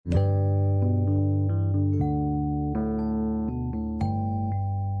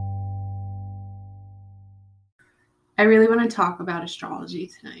I really want to talk about astrology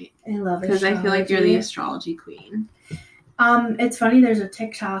tonight. I love because I feel like you're the astrology queen. It's funny. There's a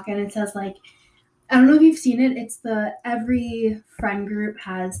TikTok and it says like, I don't know if you've seen it. It's every friend group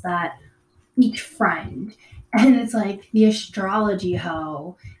has that each friend, and it's like the astrology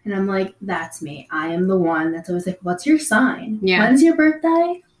hoe, and I'm like, that's me. I am the one that's always like, what's your sign? Yeah. When's your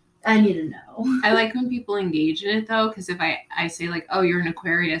birthday? I need to know. I like when people engage in it though, because if I say like, oh, you're an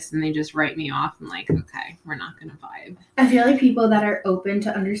Aquarius, and they just write me off, I'm like, okay, we're not gonna vibe. I feel like people that are open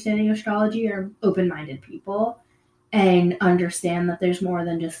to understanding astrology are open-minded people and understand that there's more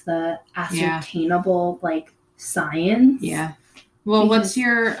than just the ascertainable like science. Yeah. Well, what's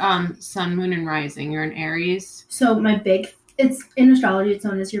your sun, moon, and rising? You're an Aries. So it's in astrology, it's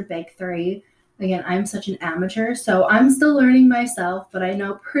known as your big three. Again, I'm such an amateur, so I'm still learning myself, but I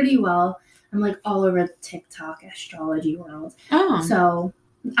know pretty well. I'm like all over the TikTok astrology world. Oh. So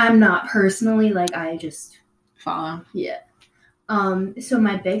I'm not personally like, I just follow. Yeah. So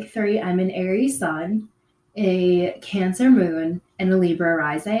my big three, I'm an Aries sun, a Cancer moon, and a Libra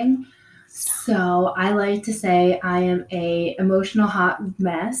rising. So I like to say I am a emotional hot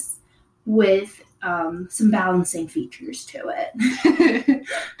mess with some balancing features to it.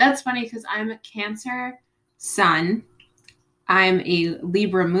 That's funny because I'm a Cancer sun, I'm a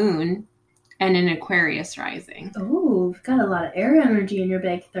Libra moon, and an Aquarius rising. Oh, you've got a lot of air energy in your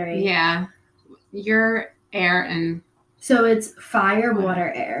big three. Yeah. You're air and... So it's fire,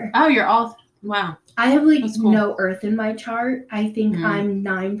 water, air. Oh, you're all... Wow. I have like no earth in my chart. I think I'm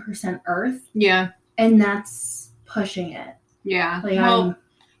 9% earth. Yeah. And that's pushing it. Yeah. Like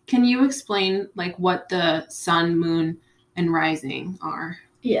can you explain like what the sun, moon, and rising are?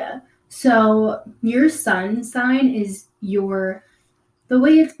 Yeah. So your sun sign is the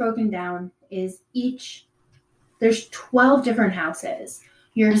way it's broken down is there's 12 different houses.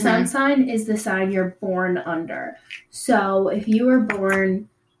 Your sun sign is the sign you're born under. So if you were born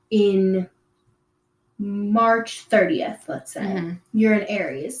in March 30th, let's say, you're an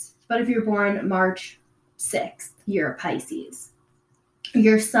Aries. But if you're born March 6th, you're a Pisces.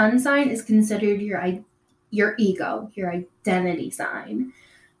 Your sun sign is considered your ego, your identity sign.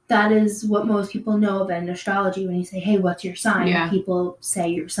 That is what most people know of in astrology. When you say, hey, what's your sign? Yeah. People say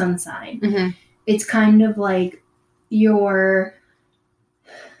your sun sign. It's kind of like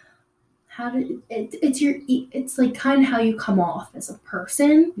it's like kind of how you come off as a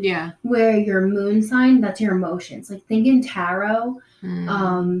person. Yeah. Where your moon sign, that's your emotions. Like think in tarot,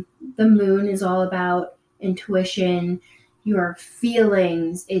 the moon is all about intuition, your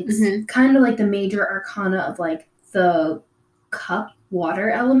feelings. It's kind of like the major arcana of like the cup water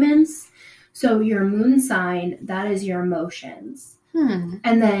elements. So your moon sign, that is your emotions.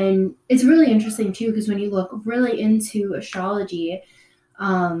 And then it's really interesting too, because when you look really into astrology,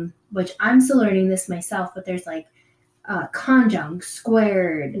 which I'm still learning this myself, but there's like conjunct,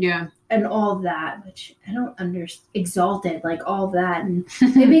 squared, and all of that, which I don't understand. Exalted, like all of that, and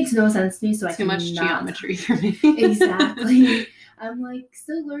it makes no sense to me. So too much geometry for me. Exactly. I'm like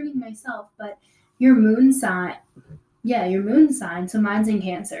still learning myself, but your moon sign, your moon sign. So mine's in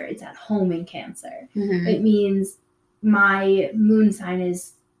Cancer. It's at home in Cancer. It means my moon sign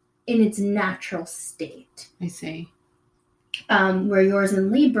is in its natural state. I see. Where yours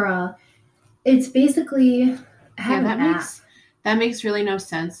in Libra, it's basically that makes really no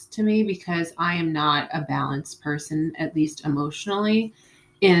sense to me because I am not a balanced person, at least emotionally,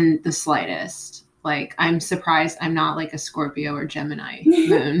 in the slightest. Like, I'm surprised I'm not like a Scorpio or Gemini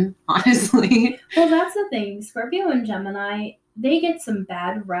moon, honestly. Well, that's the thing. Scorpio and Gemini, they get some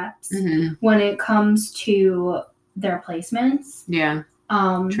bad reps when it comes to their placements. Yeah.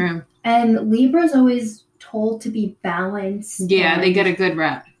 True. And Libra's always told to be balanced. Yeah, they get a good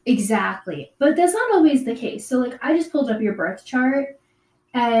rep. Exactly. But that's not always the case. So, like, I just pulled up your birth chart.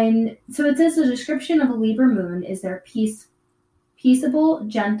 And so it says the description of a Libra moon is they're peaceable,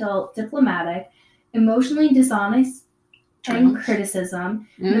 gentle, diplomatic, emotionally dishonest, and criticism.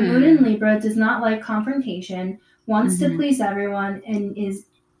 The moon in Libra does not like confrontation, wants to please everyone, and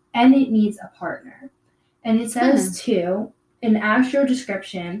it needs a partner. And it says, too, in astro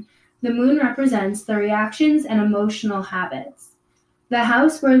description, the moon represents the reactions and emotional habits. The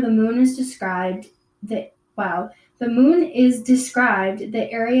house where the moon is described, the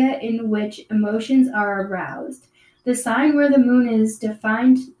area in which emotions are aroused. The sign where the moon is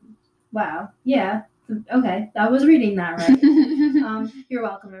defined, okay, I was reading that right. You're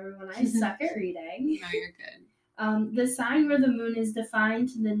welcome, everyone. I suck at reading. No, you're good. The sign where the moon is defined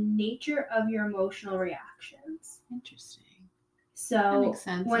the nature of your emotional reactions. Interesting. So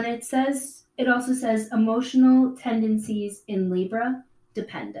when it also says emotional tendencies in Libra,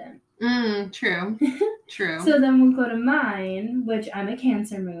 dependent. True. So then we'll go to mine, which I'm a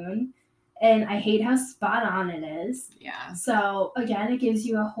Cancer moon, and I hate how spot on it is. Yeah. So again, it gives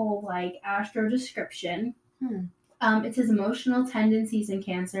you a whole like astro description. It says emotional tendencies in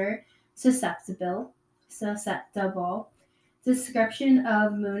Cancer, susceptible. Description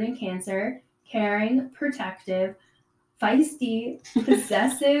of moon in Cancer, caring, protective, feisty,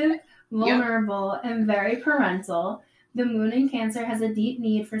 possessive, vulnerable, and very parental. The moon in Cancer has a deep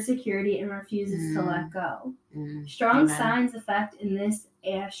need for security and refuses to let go. Strong signs affect in this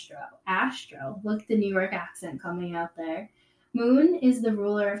astro. Look, the New York accent coming out there. Moon is the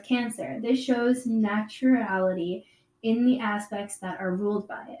ruler of Cancer. This shows naturality in the aspects that are ruled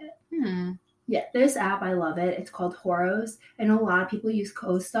by it. Yeah, this app, I love it. It's called Horos. I know a lot of people use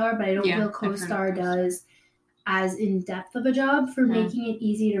CoStar, but I don't feel CoStar does as in-depth of a job for making it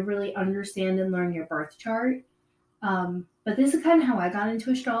easy to really understand and learn your birth chart. But this is kind of how I got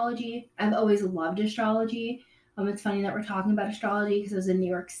into astrology. I've always loved astrology. It's funny that we're talking about astrology because I was in New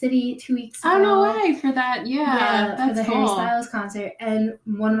York City 2 weeks ago. Oh, no way, for that. Yeah, that's for the cool. Harry Styles concert. And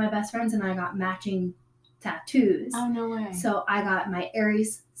one of my best friends and I got matching tattoos. Oh, no way. So I got my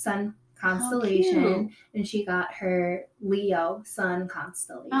Aries sun constellation, and she got her Leo sun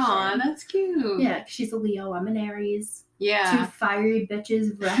constellation. Aw, that's cute. Yeah, she's a Leo, I'm an Aries. Yeah. 2 fiery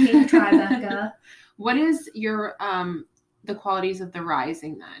bitches wrecking Tribeca. What is your the qualities of the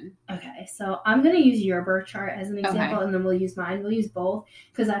rising then? Okay, so I'm going to use your birth chart as an example, and then we'll use mine. We'll use both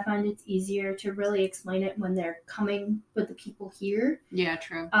because I find it's easier to really explain it when they're coming with the people here. Yeah,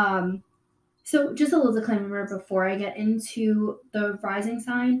 true. So just a little disclaimer before I get into the rising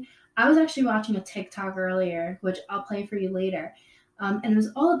sign. I was actually watching a TikTok earlier, which I'll play for you later. And it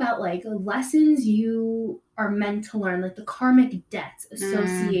was all about like lessons you are meant to learn, like the karmic debts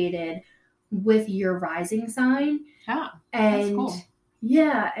associated with your rising sign. Yeah, and that's cool.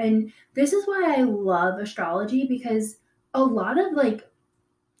 Yeah, and this is why I love astrology, because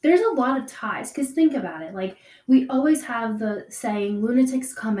there's a lot of ties. Because think about it, like we always have the saying,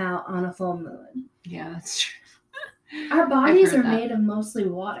 lunatics come out on a full moon. Yeah, that's true. Our bodies are made of mostly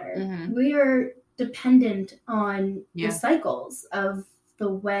water. Mm-hmm. We are dependent on the cycles of the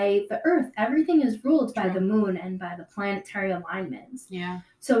way the earth, everything is ruled by the moon and by the planetary alignments. Yeah.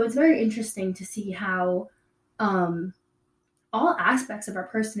 So it's very interesting to see how all aspects of our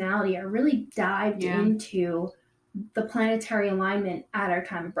personality are really dived into the planetary alignment at our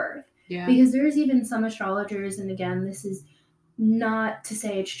time of birth. Yeah. Because there's even some astrologers, and again, this is not to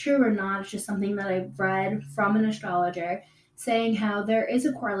say it's true or not, it's just something that I've read from an astrologer, saying how there is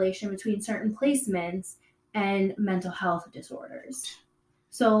a correlation between certain placements and mental health disorders.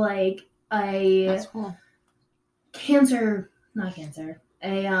 So like that's cool.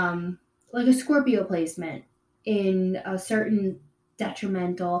 Like a Scorpio placement in a certain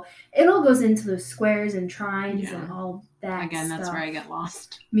detrimental, it all goes into those squares and trines and all that Again, stuff. That's where I get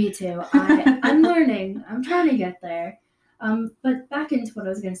lost. Me too. I'm learning. I'm trying to get there. But back into what I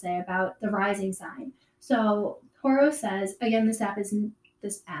was going to say about the rising sign. So Horo says, again, the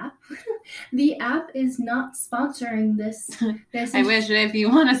app is not sponsoring this. I wish if you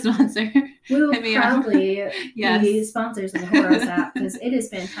want to sponsor, we will proudly be sponsors of the Horos app because it is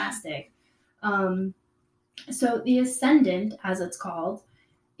fantastic. So the ascendant, as it's called,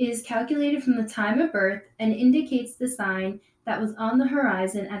 is calculated from the time of birth and indicates the sign that was on the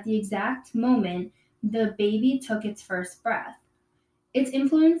horizon at the exact moment the baby took its first breath. Its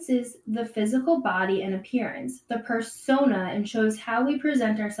influence is the physical body and appearance, the persona, and shows how we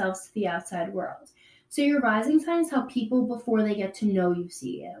present ourselves to the outside world. So your rising sign is how people, before they get to know you,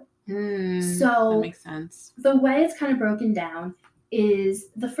 see you. So that makes sense. The way it's kind of broken down is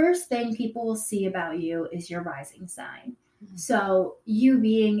the first thing people will see about you is your rising sign. Mm-hmm. So you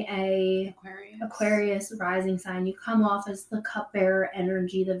being a Aquarius rising sign, you come off as the cupbearer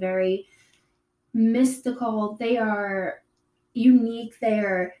energy, the very mystical. They are unique.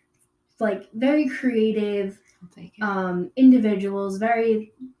 They're like very creative individuals,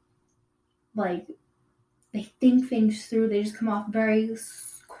 very like they think things through. They just come off very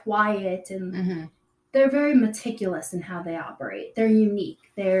quiet and they're very meticulous in how they operate. They're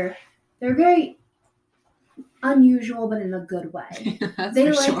unique. They're very unusual, but in a good way.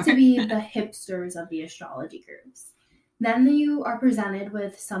 They like to be the hipsters of the astrology groups. Then you are presented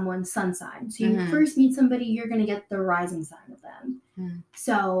with someone's sun sign. So you first meet somebody, you're going to get the rising sign of them.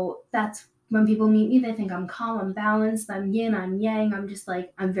 So that's when people meet me, they think I'm calm, I'm balanced, I'm yin, I'm yang. I'm just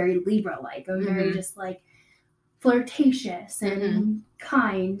like, I'm very Libra-like. I'm very just like flirtatious and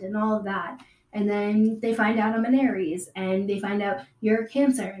kind and all of that. And then they find out I'm an Aries, and they find out you're a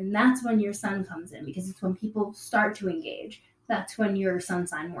Cancer, and that's when your sun comes in, because it's when people start to engage. that's when your sun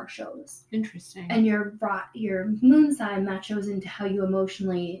sign more shows. Interesting. And your moon sign, that shows into how you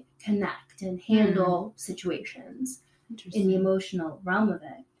emotionally connect and handle situations in the emotional realm of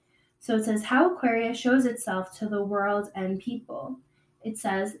it. So it says how Aquarius shows itself to the world and people. It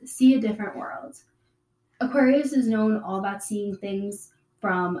says, see a different world. Aquarius is known all about seeing things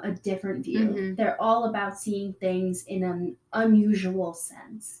from a different view. They're all about seeing things in an unusual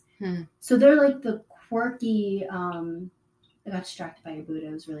sense. So they're like the quirky, I got distracted by your boot.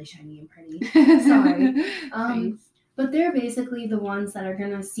 It was really shiny and pretty. Sorry. But they're basically the ones that are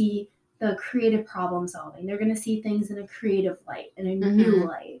going to see the creative problem solving. They're going to see things in a creative light, in a new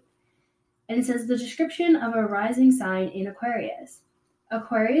light. And it says the description of a rising sign in Aquarius.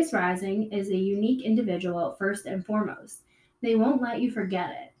 Aquarius rising is a unique individual first and foremost. They won't let you forget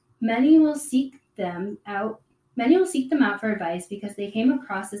it. Many will seek them out for advice because they came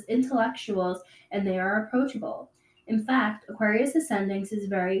across as intellectuals and they are approachable. In fact, Aquarius ascendants is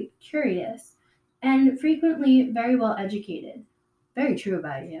very curious and frequently very well educated. Very true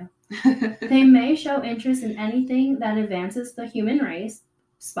about you. They may show interest in anything that advances the human race.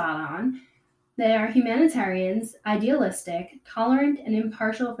 Spot on. They are humanitarians, idealistic, tolerant, and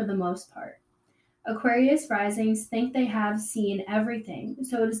impartial for the most part. Aquarius risings think they have seen everything,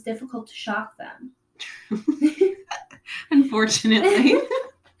 so it is difficult to shock them. Unfortunately.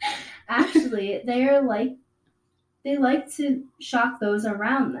 Actually, they like to shock those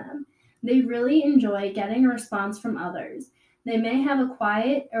around them. They really enjoy getting a response from others. They may have a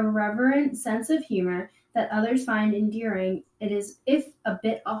quiet, irreverent sense of humor that others find endearing. It is, if a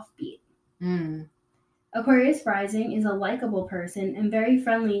bit offbeat. Aquarius rising is a likable person and very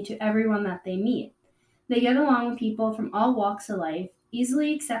friendly to everyone that they meet. They get along with people from all walks of life,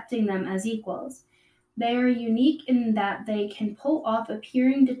 easily accepting them as equals. They are unique in that they can pull off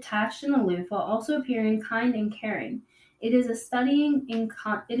appearing detached and aloof while also appearing kind and caring. It is a study in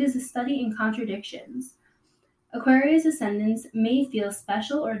contradictions. Aquarius ascendants may feel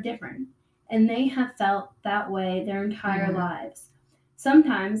special or different, and they have felt that way their entire lives.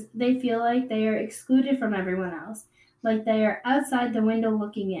 Sometimes they feel like they are excluded from everyone else, like they are outside the window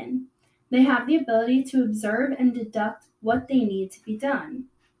looking in. They have the ability to observe and deduct what they need to be done.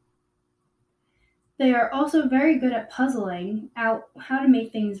 They are also very good at puzzling out how to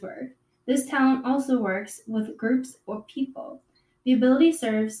make things work. This talent also works with groups or people. The ability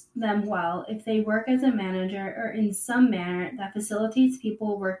serves them well if they work as a manager or in some manner that facilitates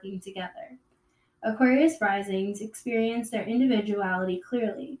people working together. Aquarius risings experience their individuality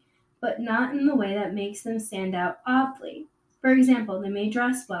clearly, but not in the way that makes them stand out oddly. For example, they may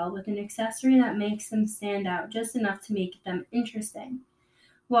dress well with an accessory that makes them stand out just enough to make them interesting.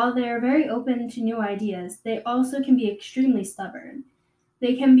 While they are very open to new ideas, they also can be extremely stubborn.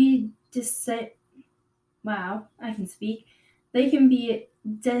 They can be They can be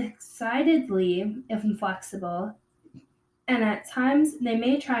decidedly inflexible, and at times they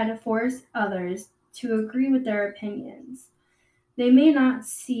may try to force others to agree with their opinions. They may not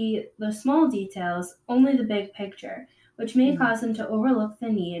see the small details, only the big picture, which may cause them to overlook the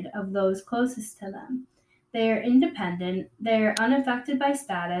need of those closest to them. They are independent. They are unaffected by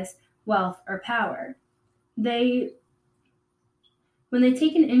status, wealth, or power. When they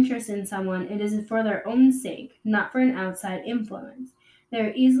take an interest in someone, it is for their own sake, not for an outside influence.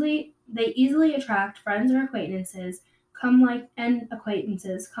 They easily attract friends or acquaintances, come like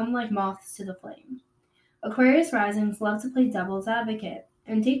moths to the flame. Aquarius risings love to play devil's advocate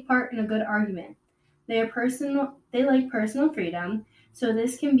and take part in a good argument. They like personal freedom, so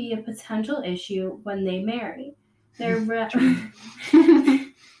this can be a potential issue when they marry.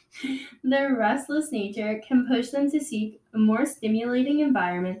 Their restless nature can push them to seek a more stimulating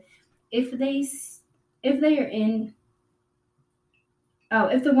environment if the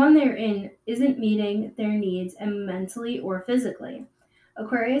one they're in isn't meeting their needs mentally or physically.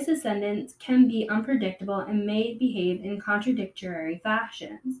 Aquarius ascendants can be unpredictable and may behave in contradictory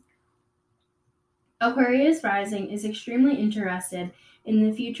fashions. Aquarius rising is extremely interested in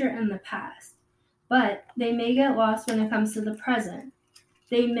the future and the past, but they may get lost when it comes to the present.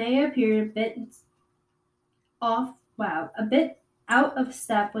 They may appear a bit out of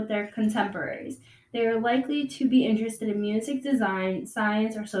step with their contemporaries. They are likely to be interested in music, design,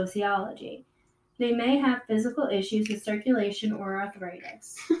 science, or sociology. They may have physical issues with circulation or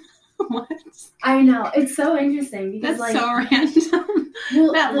arthritis. What? I know. It's so interesting because that's so random.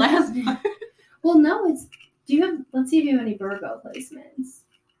 Well, that last part. Well, no, let's see if you have any Virgo placements.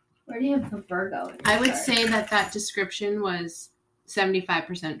 Where do you have the Virgo? I would say that description was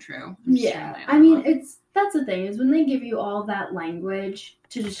 75% true. I mean, that's the thing is when they give you all that language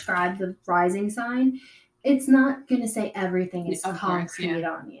to describe the rising sign, It's not going to say everything is Of course, concrete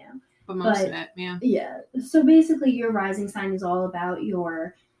yeah. on you. But most of it, yeah. Yeah. So basically, your rising sign is all about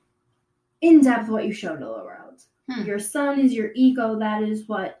your in-depth what you show to the world. Your sun is your ego. That is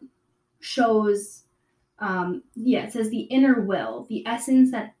what shows. It says the inner will, the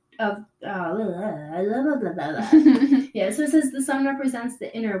essence that of yeah. So it says the sun represents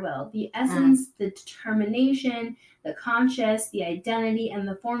the inner will, the essence, the determination, the conscious, the identity, and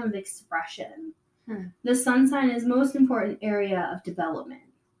the form of expression. The sun sign is most important area of development.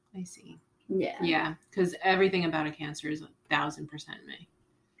 I see. Yeah. Yeah, because everything about a Cancer is 1,000% me.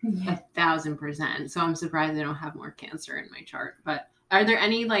 Yeah. 1,000%. So I'm surprised I don't have more Cancer in my chart. But are there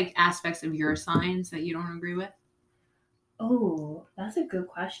any like aspects of your signs that you don't agree with? Oh, that's a good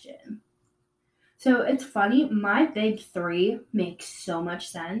question. So it's funny, my big three makes so much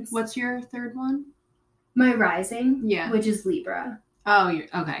sense. What's your third one? My rising, Yeah, which is Libra. Oh,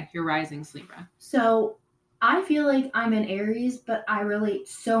 your rising's Libra. So I feel like I'm an Aries, but I relate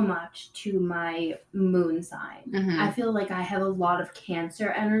so much to my moon sign. Mm-hmm. I feel like I have a lot of Cancer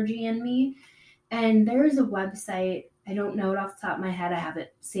energy in me. And there's a website, I don't know it off the top of my head, I have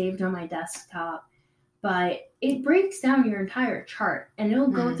it saved on my desktop, but it breaks down your entire chart and it'll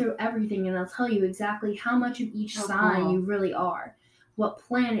go through everything and it'll tell you exactly how much of each sign you really are, what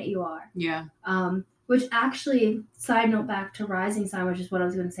planet you are. Yeah. Which actually, side note back to rising sign, which is what I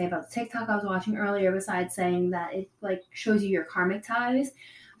was going to say about the TikTok I was watching earlier, besides saying that it like shows you your karmic ties,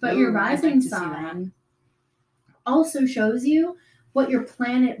 but your rising sign also shows you what your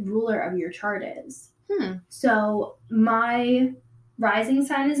planet ruler of your chart is. So my rising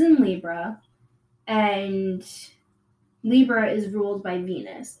sign is in Libra, and Libra is ruled by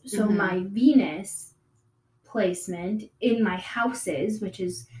Venus. So my Venus placement in my houses, which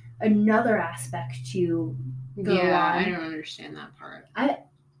is another aspect to go on. I don't understand that part.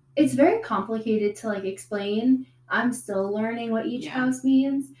 It's very complicated to like explain. I'm still learning what each house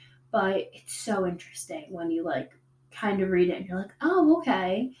means, but it's so interesting when you like kind of read it and you're like, oh,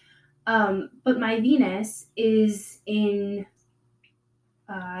 okay. But my Venus is in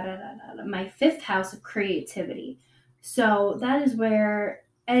my fifth house of creativity. So that is where,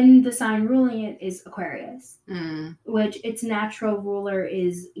 and the sign ruling it is Aquarius, which its natural ruler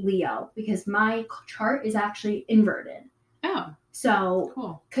is Leo, because my chart is actually inverted. Oh. So,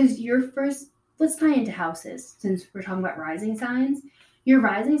 cool. Because your first, let's tie into houses, since we're talking about rising signs. Your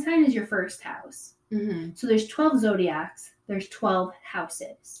rising sign is your first house. So there's 12 zodiacs, there's 12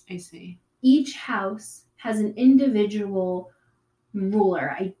 houses. I see. Each house has an individual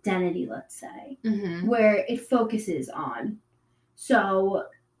ruler, identity, let's say, where it focuses on. So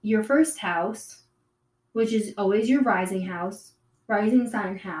your first house, which is always your rising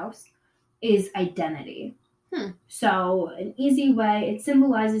sign house, is identity. So an easy way, it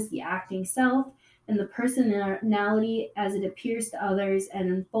symbolizes the acting self and the personality as it appears to others and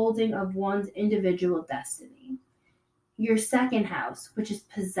unfolding of one's individual destiny. Your second house, which is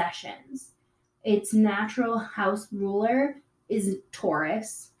possessions, its natural house ruler is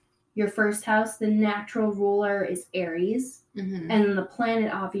Taurus. Your first house, the natural ruler is Aries. And then the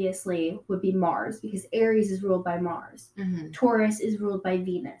planet obviously would be Mars, because Aries is ruled by Mars. Taurus is ruled by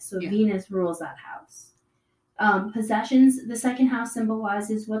Venus. So Venus rules that house. Possessions, the second house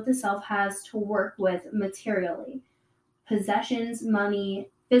symbolizes what the self has to work with materially. Possessions, money,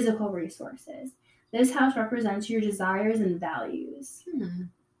 physical resources. This house represents your desires and values.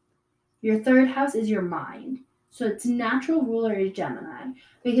 Your third house is your mind. So its natural ruler is Gemini,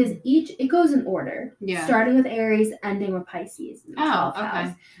 because it goes in order, starting with Aries, ending with Pisces in the 12th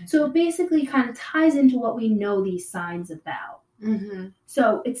house. So it basically kind of ties into what we know these signs about.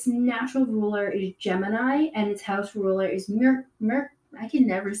 So its natural ruler is Gemini, and its house ruler is I can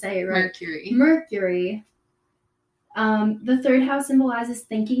never say it right. Mercury. The third house symbolizes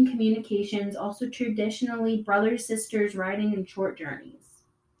thinking, communications, also traditionally brothers, sisters, riding, and short journeys,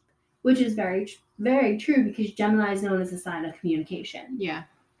 which is very, very true, because Gemini is known as a sign of communication.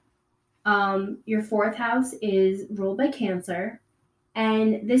 Your fourth house is ruled by Cancer,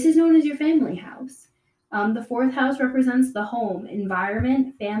 and this is known as your family house. The fourth house represents the home,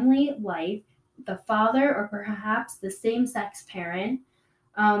 environment, family, life, the father, or perhaps the same-sex parent.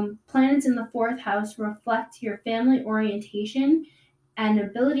 Planets in the fourth house reflect your family orientation and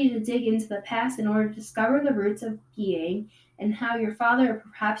ability to dig into the past in order to discover the roots of being and how your father or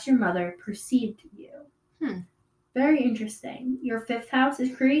perhaps your mother perceived you. Very interesting. Your fifth house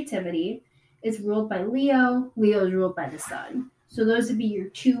is creativity. It's ruled by Leo. Leo is ruled by the sun. So those would be your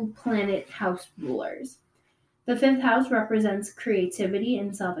two planet house rulers. The fifth house represents creativity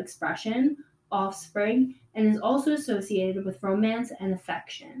and self-expression, offspring, and is also associated with romance and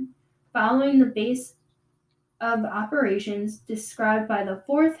affection. Following the base of operations described by the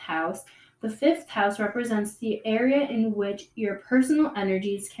fourth house. The fifth house represents the area in which your personal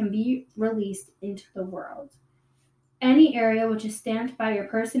energies can be released into the world. Any area which is stamped by your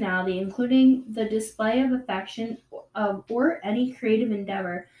personality, including the display of affection or any creative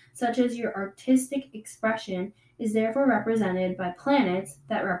endeavor, such as your artistic expression, is therefore represented by planets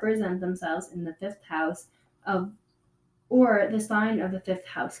that represent themselves in the fifth house of or the sign of the fifth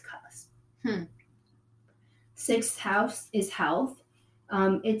house cusp. Sixth house is health.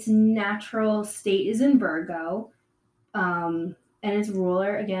 Its natural state is in Virgo, and its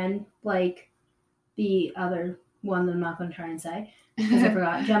ruler, again, like the other one that I'm not going to try and say because I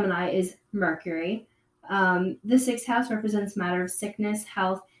forgot, Gemini is Mercury. The sixth house represents matter of sickness,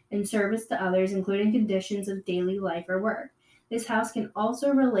 health, and service to others, including conditions of daily life or work. This house can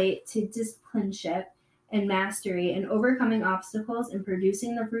also relate to discipleship and mastery and overcoming obstacles and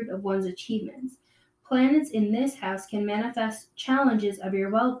producing the fruit of one's achievements. Planets in this house can manifest challenges of your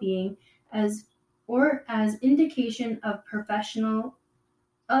well-being as indication of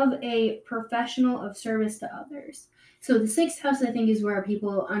a professional of service to others. So the sixth house, I think, is where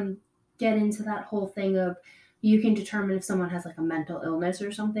people get into that whole thing of you can determine if someone has like a mental illness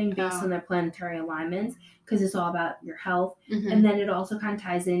or something based on their planetary alignments, because it's all about your health. And then it also kind of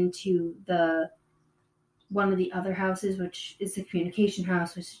ties into one of the other houses, which is the communication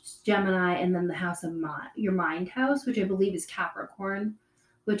house, which is Gemini, and then the house of your mind house, which I believe is Capricorn,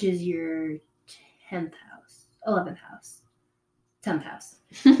 which is your 10th house, 11th house, 10th house.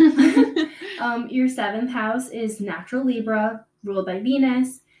 Your 7th house is natural Libra, ruled by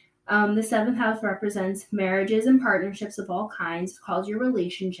Venus. The 7th house represents marriages and partnerships of all kinds. It's called your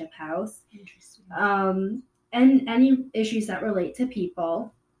relationship house. Interesting. And any issues that relate to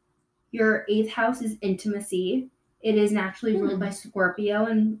people. Your 8th house is intimacy. It is naturally ruled by Scorpio,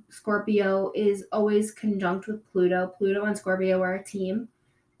 and Scorpio is always conjunct with Pluto. Pluto and Scorpio are a team.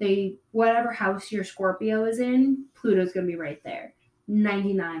 Whatever house your Scorpio is in, Pluto's going to be right there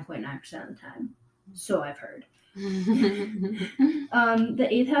 99.9% of the time. So I've heard. The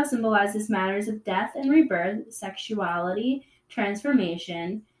 8th house symbolizes matters of death and rebirth, sexuality,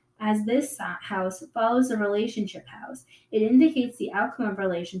 transformation. As this house follows the relationship house, it indicates the outcome of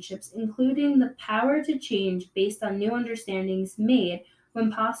relationships, including the power to change based on new understandings made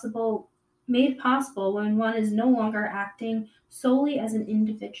possible when one is no longer acting solely as an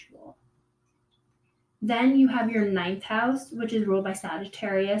individual. Then you have your 9th house, which is ruled by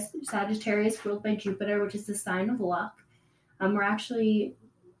Sagittarius. Sagittarius ruled by Jupiter, which is the sign of luck.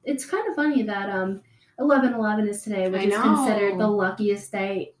 It's kind of funny that 11/11 is today, which is considered the luckiest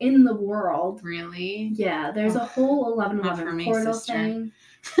day in the world. Really? Yeah, there's a whole 11/11 portal thing.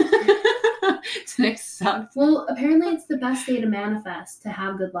 Today sucks. Well, apparently it's the best day to manifest, to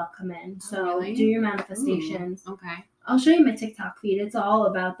have good luck come in. So do your manifestations. Okay. I'll show you my TikTok feed. It's all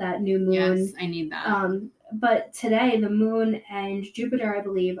about that new moon. Yes, I need that. But today, the moon and Jupiter, I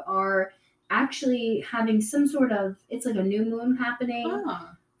believe, are actually having some sort of, it's like a new moon happening. Oh.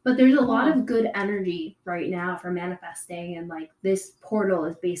 But there's a lot of good energy right now for manifesting, and like this portal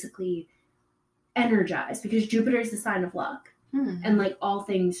is basically energized because Jupiter is the sign of luck and like all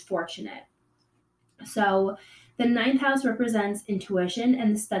things fortunate. So the 9th house represents intuition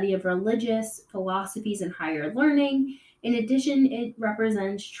and the study of religious philosophies and higher learning. In addition, it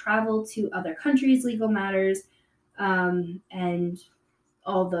represents travel to other countries, legal matters, and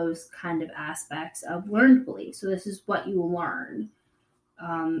all those kind of aspects of learned beliefs. So this is what you learn.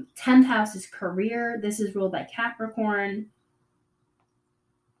 10th house is career. This is ruled by Capricorn.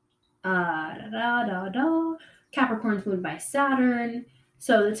 Capricorn's ruled by Saturn.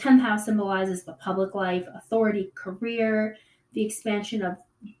 So the 10th house symbolizes the public life, authority, career, the expansion of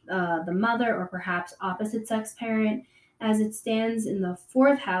the mother or perhaps opposite sex parent. As it stands in the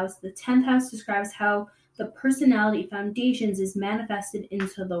 4th house, the 10th house describes how the personality foundations is manifested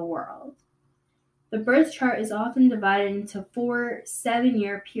into the world. The birth chart is often divided into 4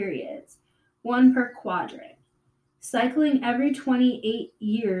 7-year periods, one per quadrant. Cycling every 28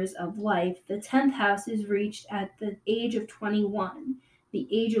 years of life, the 10th house is reached at the age of 21, the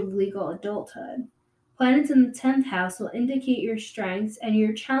age of legal adulthood. Planets in the 10th house will indicate your strengths and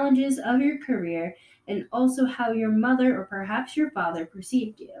your challenges of your career, and also how your mother or perhaps your father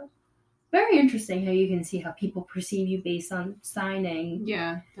perceived you. Very interesting how you can see how people perceive you based on signing.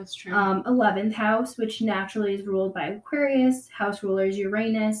 Yeah, that's true. 11th house, which naturally is ruled by Aquarius. House ruler is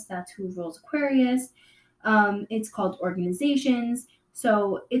Uranus. That's who rules Aquarius. It's called organizations.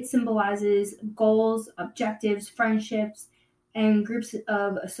 So it symbolizes goals, objectives, friendships, and groups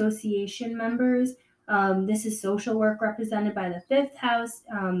of association members. This is social work represented by the fifth house.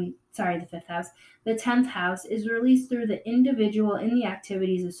 The 10th house is released through the individual in the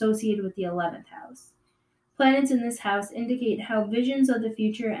activities associated with the 11th house. Planets in this house indicate how visions of the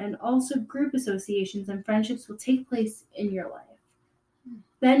future and also group associations and friendships will take place in your life.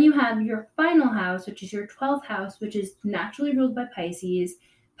 Then you have your final house, which is your 12th house, which is naturally ruled by Pisces.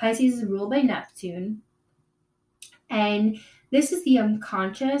 Pisces is ruled by Neptune. And this is the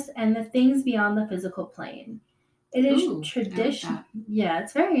unconscious and the things beyond the physical plane. It is tradition. Yeah,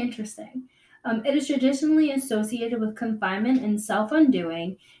 it's very interesting. It is traditionally associated with confinement and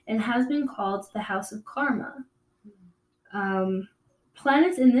self-undoing and has been called the house of karma.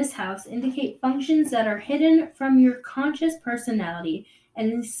 Planets in this house indicate functions that are hidden from your conscious personality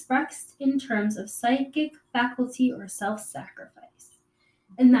and expressed in terms of psychic faculty or self-sacrifice.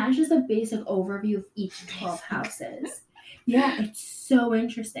 And that's just a basic overview of each 12 houses. Yeah, it's so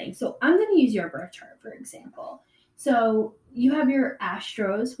interesting. So I'm going to use your birth chart, for example. So you have your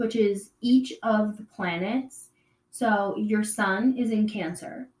astros, which is each of the planets. So your sun is in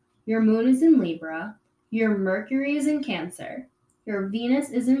Cancer. Your moon is in Libra. Your Mercury is in Cancer. Your Venus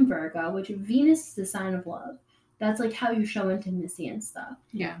is in Virgo, which Venus is the sign of love. That's like how you show intimacy and stuff.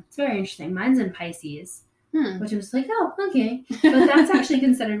 Yeah. It's very interesting. Mine's in Pisces, which I was like, oh, okay. But that's actually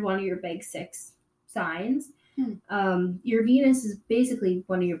considered one of your big 6 signs. Your Venus is basically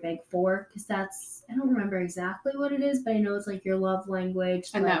one of your big 4 because that's, I don't remember exactly what it is, but I know it's like your love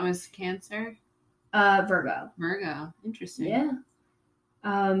language. And that was Cancer? Virgo. Virgo. Interesting.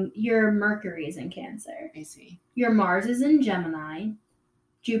 Yeah. Your Mercury is in Cancer. I see. Your Mars is in Gemini.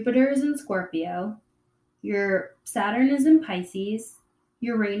 Jupiter is in Scorpio. Your Saturn is in Pisces.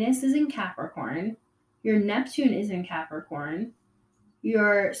 Uranus is in Capricorn. Your Neptune is in Capricorn.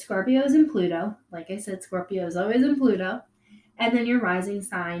 Your Scorpio is in Pluto. Like I said, Scorpio is always in Pluto. And then your rising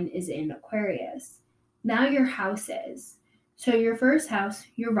sign is in Aquarius. Now your houses. So your first house,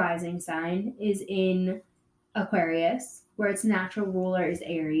 your rising sign, is in Aquarius, where its natural ruler is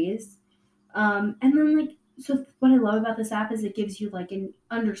Aries. And then, so what I love about this app is it gives you, an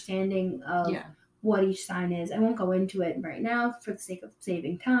understanding of what each sign is. I won't go into it right now for the sake of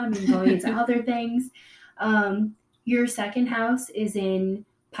saving time and going into other things. Your second house is in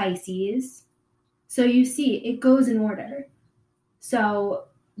Pisces. So you see, it goes in order. So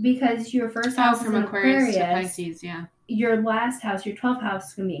because your first house is in Aquarius to Pisces, yeah. Your last house, your 12th house,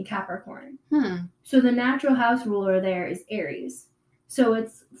 is going to be in Capricorn. So the natural house ruler there is Aries. So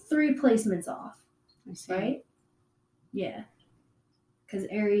it's 3 placements off. I see. Right? Yeah. Because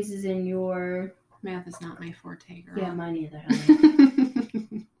Aries is in your... Math is not my forte, girl. Yeah, mine either.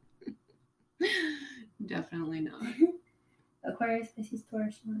 Definitely not. Aquarius, Pisces,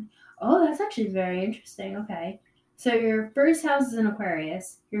 Taurus. Oh, that's actually very interesting. Okay. So your first house is in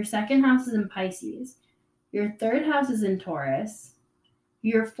Aquarius. Your second house is in Pisces. Your third house is in Taurus.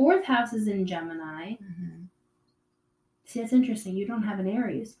 Your fourth house is in Gemini. See, that's interesting. You don't have an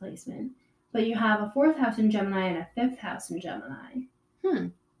Aries placement. But you have a 4th house in Gemini and a 5th house in Gemini.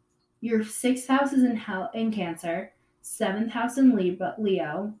 Your 6th house is in Cancer. 7th house in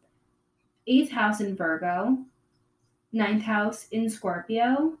Leo. 8th house in Virgo. 9th house in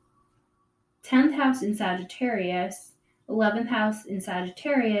Scorpio. 10th house in Sagittarius. 11th house in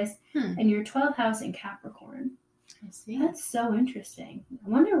Sagittarius. And your 12th house in Capricorn. I see. That's so interesting. I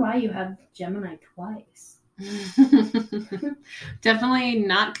wonder why you have Gemini twice. Definitely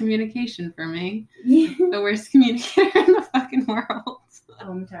not communication for me. Yeah. The worst communicator in the fucking world.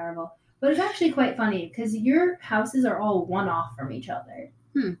 Oh, I'm terrible. But it's actually quite funny because your houses are all one off from each other.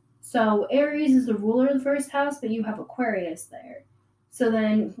 So Aries is the ruler of the first house, but you have Aquarius there. So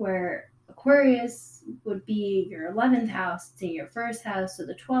then where Aquarius would be your 11th house, it's in your first house, so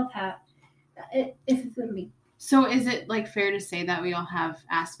the 12th house. So is it fair to say that we all have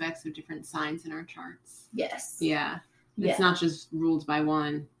aspects of different signs in our charts? Yes. Yeah. It's not just ruled by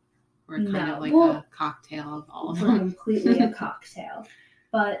one. We're kind of a cocktail of all of them. We're completely a cocktail.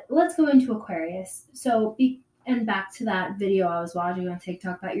 But let's go into Aquarius. So, and back to that video I was watching on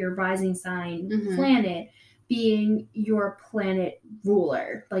TikTok about your rising sign planet being your planet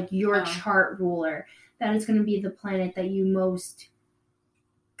ruler, your chart ruler. That is going to be the planet that you most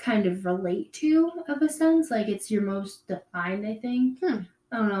kind of relate to, of a sense. It's your most defined, I think.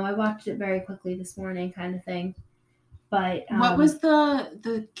 I don't know. I watched it very quickly this morning, kind of thing. But what was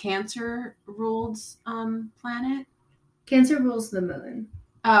the Cancer ruled planet? Cancer rules the moon.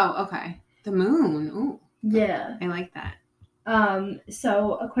 Oh, okay. The moon. Ooh. Yeah. I like that.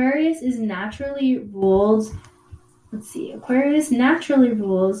 So Aquarius is naturally ruled. Let's see. Aquarius naturally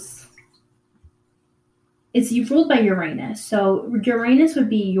rules. It's ruled by Uranus. So Uranus would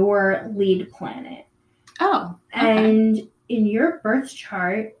be your lead planet. Oh, okay. And in your birth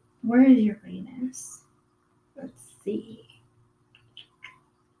chart, where is Uranus? Let's see.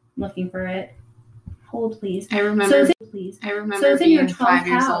 I'm looking for it. Hold, please. I remember being 5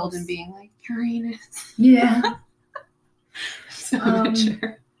 years old and being like, Uranus. Yeah. So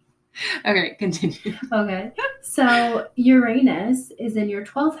immature. Okay, continue. Okay. So Uranus is in your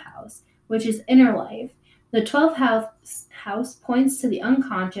 12th house, which is inner life. The 12th house points to the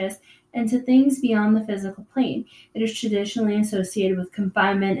unconscious and to things beyond the physical plane. It is traditionally associated with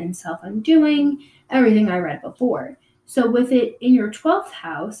confinement and self-undoing, everything I read before. So with it in your 12th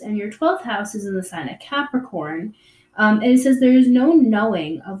house, and your 12th house is in the sign of Capricorn, and it says there is no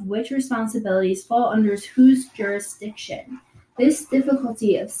knowing of which responsibilities fall under whose jurisdiction. This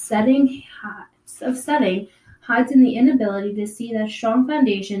difficulty of setting hides in the inability to see that strong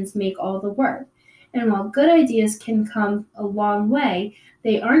foundations make all the work. And while good ideas can come a long way,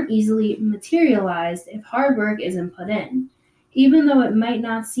 they aren't easily materialized if hard work isn't put in. Even though it might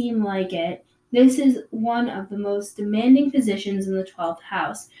not seem like it, this is one of the most demanding positions in the 12th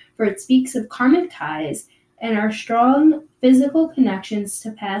house, for it speaks of karmic ties and our strong physical connections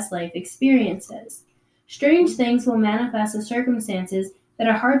to past life experiences. Strange things will manifest as circumstances that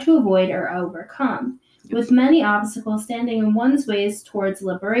are hard to avoid or overcome, with many obstacles standing in one's ways towards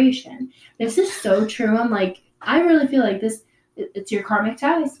liberation. This is so true. I'm like, I really feel like this, it's your karmic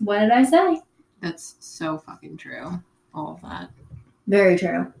ties. What did I say? That's so fucking true. All of that. Very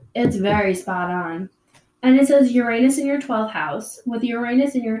true. It's very spot on. And it says Uranus in your 12th house. With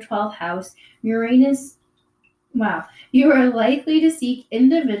Uranus in your 12th house, you are likely to seek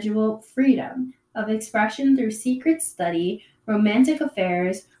individual freedom of expression through secret study, romantic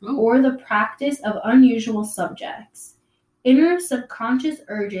affairs, or the practice of unusual subjects. Inner subconscious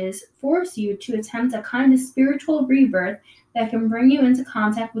urges force you to attempt a kind of spiritual rebirth that can bring you into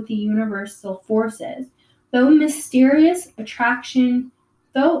contact with the universal forces. Though mysterious attractions,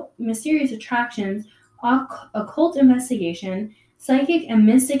 occult investigation, psychic and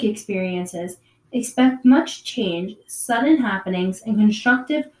mystic experiences, expect much change, sudden happenings, and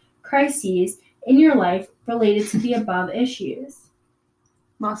constructive crises in your life related to the above issues.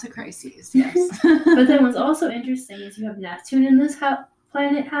 Lots of crises, yes. But then what's also interesting is you have Neptune in this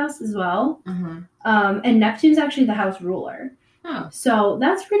planet house as well. Mm-hmm. And Neptune's actually the house ruler. Oh. So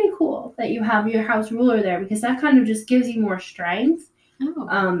that's pretty cool that you have your house ruler there, because that kind of just gives you more strength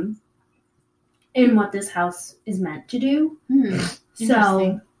in what this house is meant to do.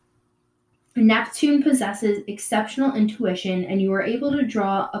 So Neptune possesses exceptional intuition, and you are able to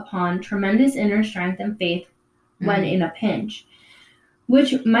draw upon tremendous inner strength and faith when in a pinch,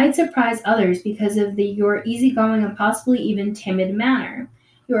 which might surprise others because of your easygoing and possibly even timid manner.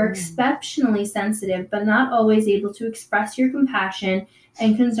 You are exceptionally sensitive, but not always able to express your compassion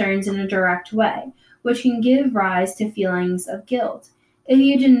and concerns in a direct way, which can give rise to feelings of guilt. If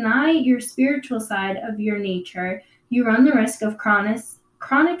you deny your spiritual side of your nature, you run the risk of chronic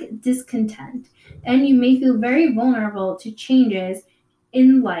discontent, and you may feel very vulnerable to changes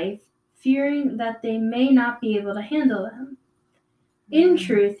in life, fearing that they may not be able to handle them. In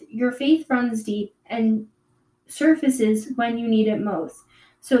truth, your faith runs deep and surfaces when you need it most.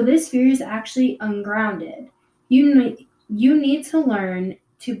 So this fear is actually ungrounded. You need to learn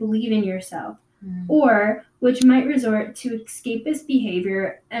to believe in yourself, or which might resort to escapist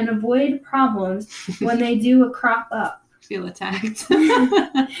behavior and avoid problems when they do crop up. Feel attacked.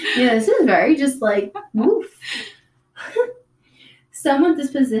 Yeah, this is very just like, woof. Some with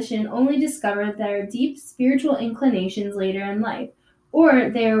this position only discover their deep spiritual inclinations later in life, or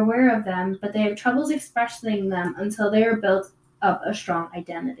they are aware of them, but they have troubles expressing them until they are built up a strong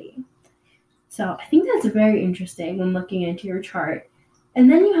identity. So I think that's very interesting when looking into your chart. And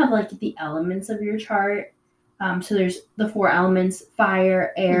then you have like the elements of your chart. So there's the 4 elements: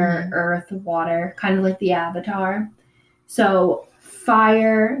 fire, air, earth, water, kind of like the avatar. So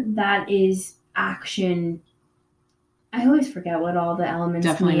fire, that is action. I always forget what all the elements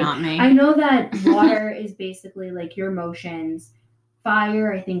Definitely mean. Not me. I know that water is basically like your emotions.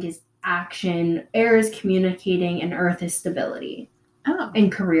 Fire, I think, is action. Air is communicating, and earth is stability.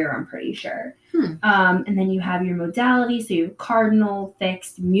 And career, I'm pretty sure. And then you have your modality. So you have cardinal,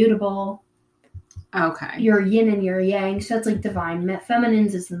 fixed, mutable. Okay. Your yin and your yang. So that's like divine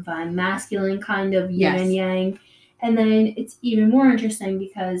feminines is divine masculine, kind of yin and yang. And then it's even more interesting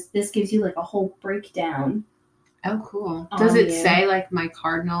because this gives you like a whole breakdown. Oh, cool. Does it say like my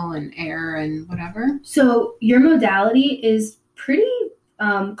cardinal and air and whatever? So your modality is pretty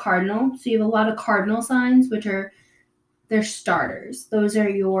cardinal. So you have a lot of cardinal signs, which are they're starters. Those are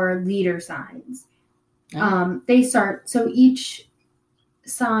your leader signs. They start. So each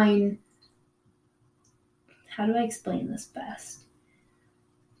sign how do I explain this best?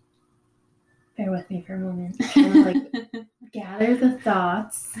 Bear with me for a moment. I'm like gather the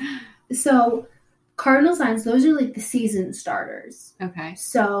thoughts. So cardinal signs, those are like the season starters. Okay.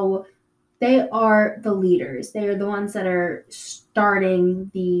 So they are the leaders. They are the ones that are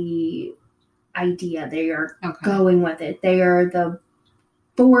starting the idea. They are going with it. They are the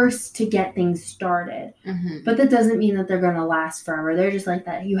force to get things started. Mm-hmm. But that doesn't mean that they're going to last forever. They're just like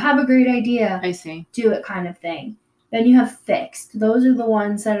that. You have a great idea. I see. Do it kind of thing. Then you have fixed. Those are the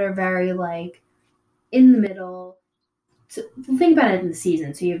ones that are very like in the middle. So think about it in the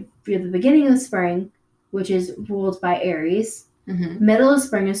season. So you have the beginning of spring, which is ruled by Aries. Mm-hmm. Middle of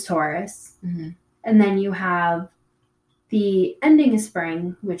spring is Taurus. Mm-hmm. And then you have the ending of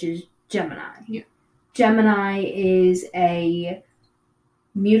spring, which is Gemini. Yeah. Gemini is a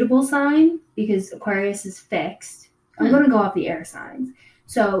mutable sign because Aquarius is fixed. I'm going to go off the air signs.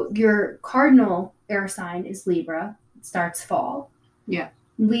 So your cardinal air sign is Libra. It starts fall. Yeah.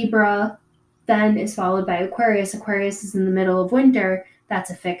 Libra then is followed by Aquarius. Aquarius is in the middle of winter. That's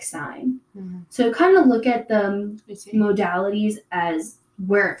a fixed sign. Mm-hmm. So kind of look at the modalities as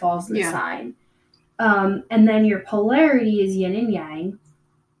where it falls in the sign. And then your polarity is yin and yang.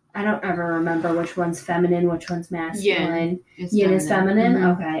 I don't ever remember which one's feminine, which one's masculine. Yin is feminine.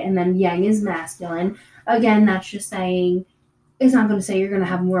 Mm-hmm. Okay. And then yang is masculine. Again, that's just saying, it's not going to say you're going to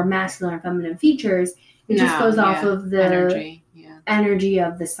have more masculine or feminine features. It just goes off of the energy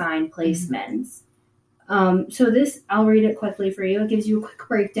of the sign placements. Mm-hmm. So this, I'll read it quickly for you. It gives you a quick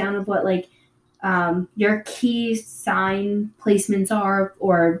breakdown of what your key sign placements are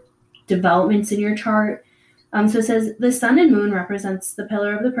or developments in your chart. So it says the sun and moon represents the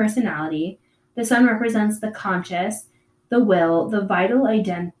pillar of the personality. The sun represents the conscious, the will, the vital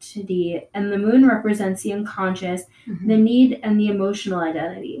identity, and the moon represents the unconscious, the need, and the emotional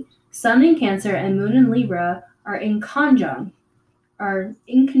identity. Sun in Cancer and moon in Libra are in conjunction,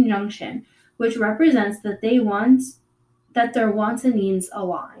 which represents that their wants and needs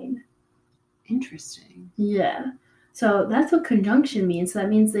align. Interesting. Yeah. So that's what conjunction means. So that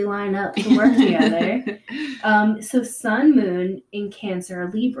means they line up to work together. So sun, moon in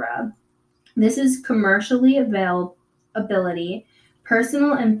Cancer, Libra. This is commercially ability,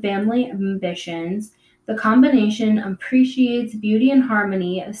 personal and family ambitions. The combination appreciates beauty and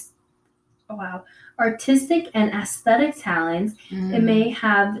harmony. Artistic and aesthetic talents. It may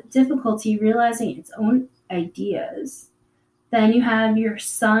have difficulty realizing its own ideas. Then you have your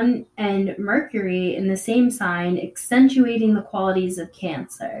sun and Mercury in the same sign, accentuating the qualities of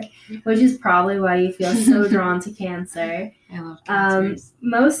Cancer, which is probably why you feel so drawn to Cancer. I love Cancers.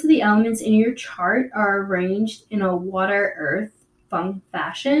 Most of the elements in your chart are arranged in a water-earth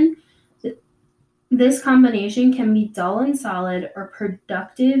fashion. This combination can be dull and solid or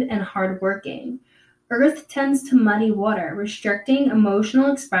productive and hardworking. Earth tends to muddy water, restricting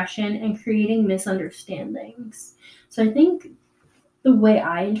emotional expression and creating misunderstandings. So I think the way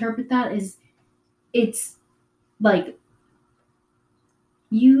I interpret that is it's like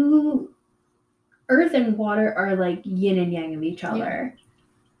Earth and water are like yin and yang of each other. Yeah.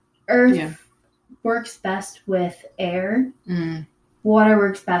 Earth works best with air. Water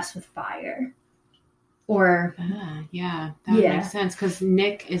works best with fire. Or that makes sense because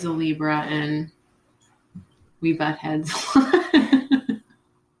Nick is a Libra and we butt heads.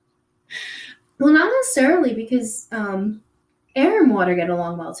 Well, not necessarily because air and water get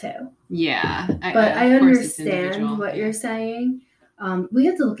along well too. Yeah. But I understand what you're saying. We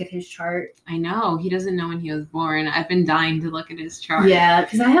have to look at his chart. I know. He doesn't know when he was born. I've been dying to look at his chart. Yeah,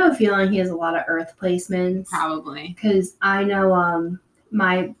 because I have a feeling he has a lot of earth placements. Probably. Because I know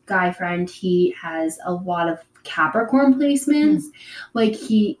my guy friend, he has a lot of Capricorn placements. Like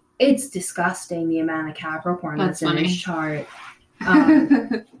it's disgusting the amount of Capricorn that's in his chart.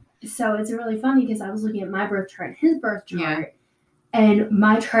 So it's really funny because I was looking at my birth chart and his birth chart, and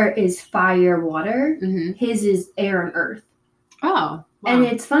my chart is fire, water. His is air and earth. Oh, wow. And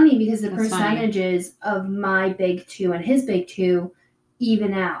it's funny because the percentages of my big two and his big two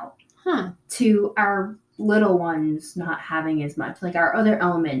even out to our little ones not having as much, like our other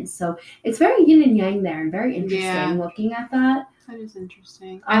elements. So it's very yin and yang there and very interesting looking at that. That is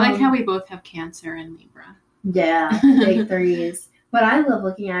interesting. I like how we both have Cancer and Libra. Yeah, big threes. What I love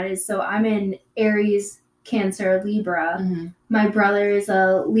looking at is, so I'm in Aries, Cancer, Libra. My brother is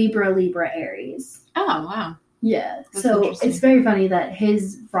a Libra, Aries. Oh, wow. Yeah. So it's very funny that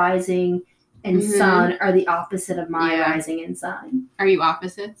his rising and sun are the opposite of my rising and sun. Are you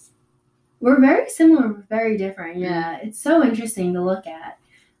opposites? We're very similar, but very different. Yeah. It's so interesting to look at.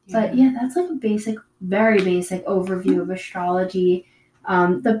 But that's like a very basic overview of astrology.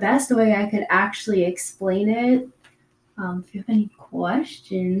 The best way I could actually explain it, if you have any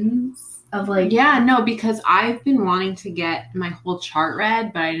questions of like... Yeah, no, because I've been wanting to get my whole chart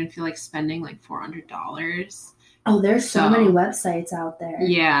read, but I didn't feel like spending like $400. Oh, there's so many websites out there.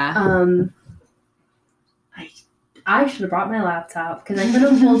 Yeah. I should have brought my laptop because I could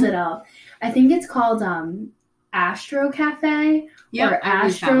have pulled it up. I think it's called Astro Cafe or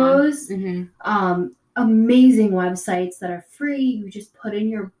Astros. Amazing websites that are free. You just put in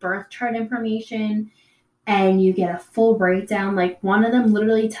your birth chart information and you get a full breakdown. Like one of them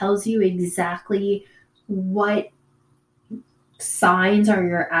literally tells you exactly what signs are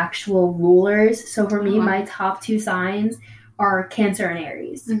your actual rulers. So for me, my top 2 signs are Cancer and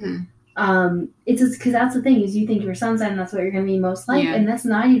Aries. It's just because that's the thing is you think your sun sign, that's what you're going to be most like, and that's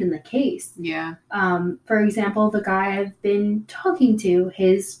not even the case. For example, the guy I've been talking to,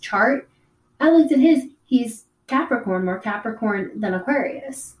 his chart, I looked at his, he's Capricorn, more Capricorn than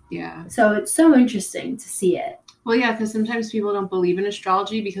Aquarius. So it's so interesting to see it. Well, yeah, because sometimes people don't believe in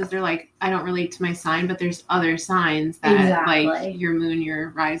astrology because they're like, I don't relate to my sign, but there's other signs that like your moon, your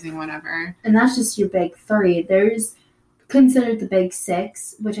rising, whatever. And that's just your big 3. There's considered the big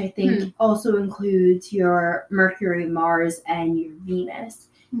 6, which I think also includes your Mercury, Mars, and your Venus.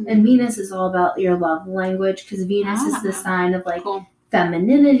 And Venus is all about your love language because Venus is the sign of like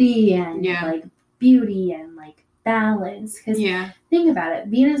femininity and like beauty and like balance. Because think about it,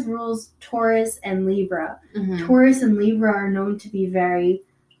 Venus rules Taurus and Libra. Taurus and Libra are known to be very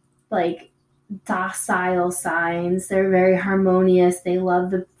like docile signs. They're very harmonious. They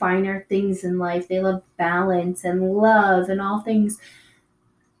love the finer things in life. They love balance and love and all things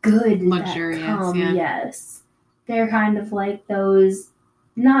good, luxurious. Yes, they're kind of like those,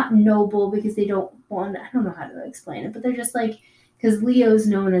 not noble because they don't want, I don't know how to explain it, but they're just like, because Leo's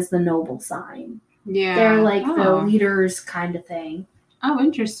known as the noble sign. They're like the leaders kind of thing. Oh,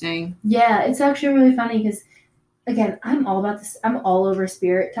 interesting. Yeah, it's actually really funny because, again, I'm all about this. I'm all over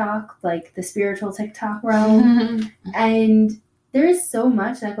spirit talk, like the spiritual TikTok realm. And there is so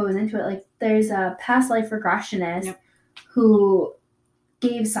much that goes into it. Like there's a past life regressionist who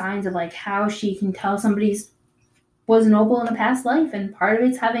gave signs of like how she can tell somebody's was noble in a past life. And part of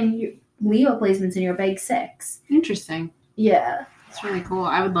it's having Leo placements in your big 6. Interesting. Yeah. It's really cool.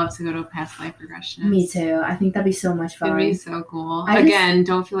 I would love to go to a past life regressionist. Me too. I think that'd be so much fun. It'd be so cool. Again,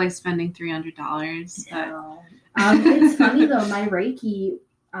 don't feel like spending $300. No. It's funny though, my Reiki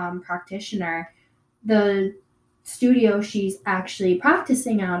practitioner, the studio she's actually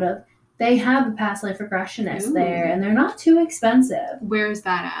practicing out of, they have a past life regressionist there, and they're not too expensive. Where is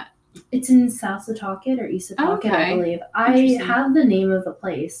that at? It's in South Setauket or East Setauket, I believe. I have the name of the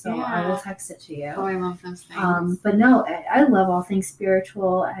place, so I will text it to you. Oh, I love those things. But no, I love all things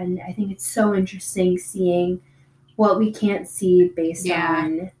spiritual, and I think it's so interesting seeing what we can't see based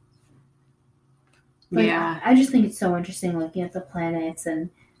on... But I just think it's so interesting looking at the planets and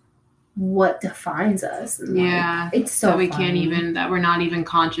what defines us. And it's so that we funny. can't even, that we're not even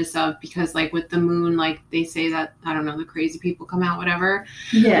conscious of, because like with the moon, like they say that, I don't know, the crazy people come out, whatever.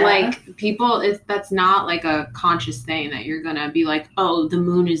 Like people, that's not like a conscious thing that you're gonna be like, oh, the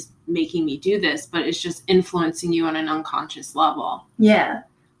moon is making me do this, but it's just influencing you on an unconscious level.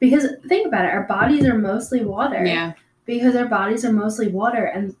 Because think about it, our bodies are mostly water. Because our bodies are mostly water,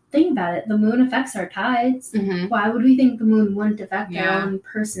 and think about it, the moon affects our tides. Why would we think the moon wouldn't affect our own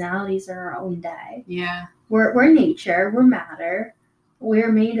personalities or our own day? We're nature, we're matter,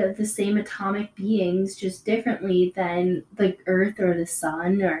 we're made of the same atomic beings, just differently than the earth or the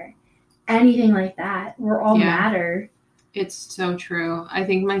sun or anything like that. We're all matter. It's so true. I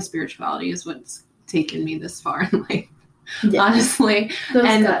think my spirituality is what's taken me this far in life. Honestly,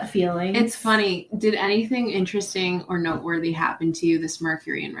 those gut feelings. It's funny. Did anything interesting or noteworthy happen to you this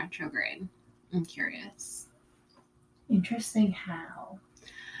Mercury in retrograde? I'm curious. Interesting how?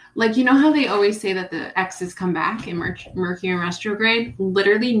 Like, you know how they always say that the exes come back in Mercury in retrograde?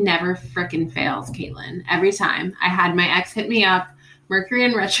 Literally never frickin' fails, Caitlin. Every time I had my ex hit me up, Mercury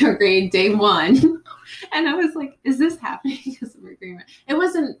in retrograde, day 1. And I was like, is this happening because of Mercury? It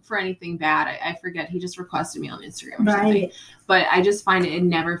wasn't for anything bad. I forget. He just requested me on Instagram or something. But I just find it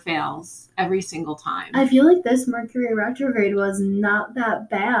never fails every single time. I feel like this Mercury retrograde was not that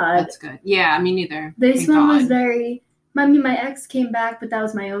bad. That's good. Yeah, me neither. This one was very... I mean, my ex came back, but that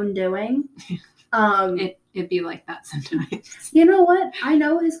was my own doing. It'd be like that sometimes. You know what? I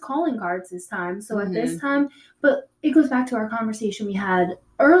know his calling cards this time. So at this time... But it goes back to our conversation we had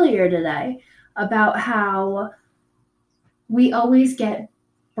earlier today about how we always get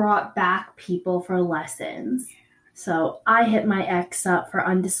brought back people for lessons. So I hit my ex up for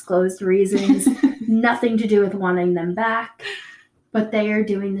undisclosed reasons, nothing to do with wanting them back. but they are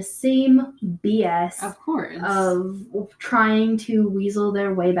doing the same BS of course of trying to weasel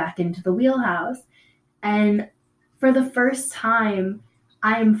their way back into the wheelhouse. And for the first time,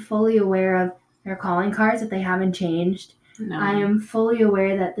 I am fully aware of their calling cards, that they haven't changed. No. I am fully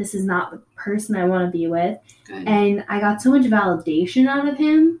aware that this is not the person I want to be with. Good. And I got so much validation out of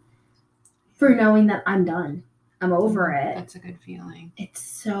him for knowing that I'm done. I'm over it. That's a good feeling. It's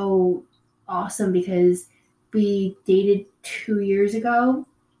so awesome because we dated 2 years ago.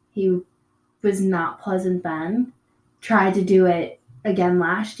 He was not pleasant then. Tried to do it again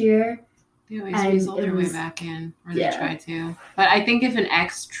last year. They always weasel their way back in, or they try to. But I think if an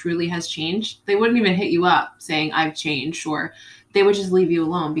ex truly has changed, they wouldn't even hit you up saying, I've changed, or they would just leave you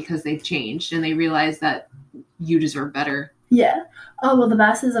alone because they've changed and they realize that you deserve better. Yeah. Oh, well, the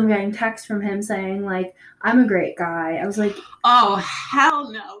best is I'm getting texts from him saying, like, I'm a great guy. I was like... Oh,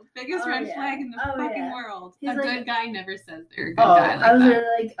 hell no. Biggest red flag in the fucking world. He's a good guy never says they're a good guy like that. I was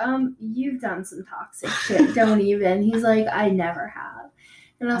really like, you've done some toxic shit. Don't even. He's like, I never have.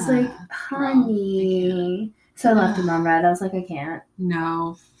 And I was like, honey. So I left him on red. I was like, I can't.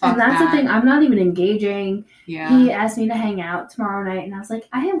 No. And that's the thing. I'm not even engaging. Yeah. He asked me to hang out tomorrow night. And I was like,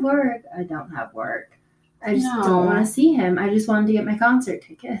 I have work. I don't have work. I just don't want to see him. I just wanted to get my concert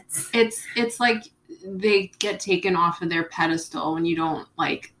tickets. It's like they get taken off of their pedestal when you don't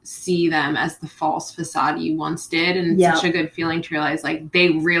like see them as the false facade you once did. And it's such a good feeling to realize like they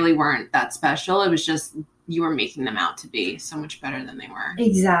really weren't that special. It was just you were making them out to be so much better than they were.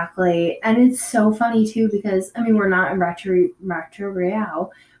 Exactly. And it's so funny too because I mean we're not in retrograde.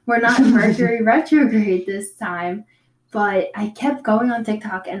 We're not in Mercury retrograde this time. But I kept going on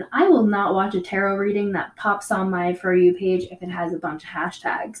TikTok, and I will not watch a tarot reading that pops on my For You page if it has a bunch of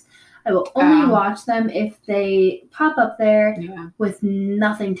hashtags. I will only watch them if they pop up there with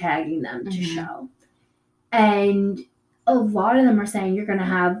nothing tagging them to show. And a lot of them are saying you're going to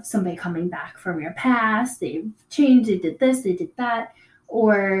have somebody coming back from your past. They've changed, they did this, they did that.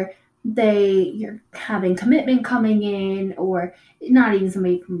 Or you're having commitment coming in, or not even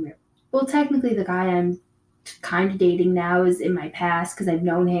somebody from your... Well, technically the guy I'm kind of dating now is in my past because I've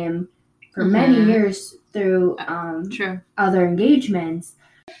known him for many years through other engagements.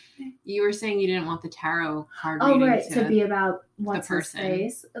 You were saying you didn't want the tarot card reading to be about what's his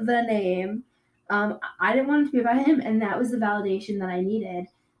face, the name. I didn't want it to be about him, and that was the validation that I needed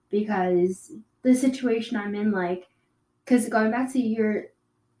because the situation I'm in, like, because going back to your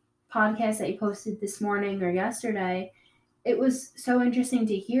podcast that you posted this morning or yesterday, it was so interesting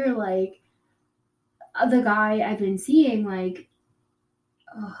to hear, like, the guy I've been seeing, like,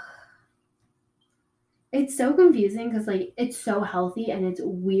 it's so confusing because, like, it's so healthy and it's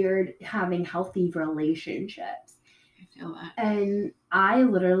weird having healthy relationships. I feel that. And I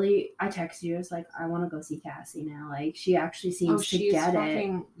texted you, I was like, I want to go see Cassie now. Like, she actually seems to get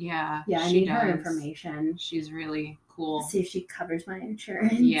it. Yeah. Yeah, I need her information. She's really cool. See if she covers my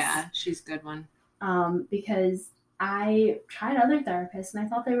insurance. Yeah, she's a good one. Because I tried other therapists and I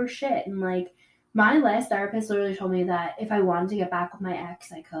thought they were shit. And, like, my last therapist literally told me that if I wanted to get back with my ex,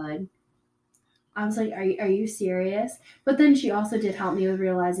 I could. I was like, are you serious? But then she also did help me with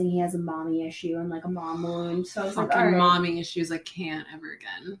realizing he has a mommy issue and like a mom wound. So I was like, all right. Mommy issues, I can't ever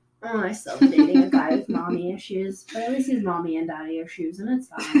again. Oh, I still dating a guy with mommy issues, but at least he's mommy and daddy issues, and it's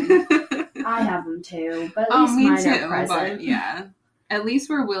fine. I have them too, but at least mine are present. But yeah, at least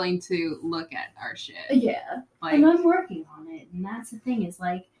we're willing to look at our shit. Yeah, like, and I'm working on it, and that's the thing is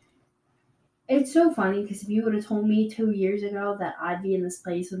like. It's so funny because if you would have told me 2 years ago that I'd be in this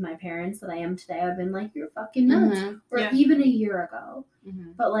place with my parents that I am today, I'd been like, you're fucking nuts. Mm-hmm. Or even a year ago.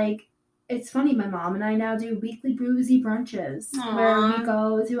 Mm-hmm. But, like, it's funny. My mom and I now do weekly boozy brunches where we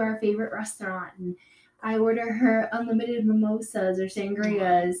go to our favorite restaurant and I order her unlimited mimosas or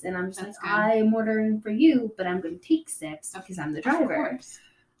sangrias. And I'm just That's like, good. I'm ordering for you, but I'm going to take sips because I'm the driver. Of course.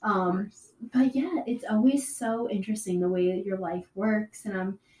 But, yeah, it's always so interesting the way that your life works. And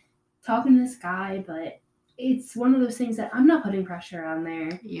I'm talking to this guy, but it's one of those things that I'm not putting pressure on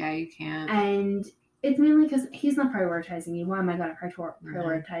there. Yeah, you can't. And it's mainly because he's not prioritizing you. Why am I going to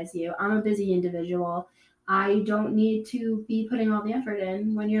prioritize you? I'm a busy individual. I don't need to be putting all the effort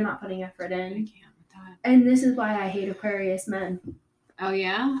in when you're not putting effort in. I can't with that. And this is why I hate Aquarius men. Oh,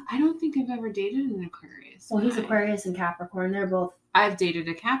 yeah? I don't think I've ever dated an Aquarius. Well, he's Aquarius and Capricorn. They're both... I've dated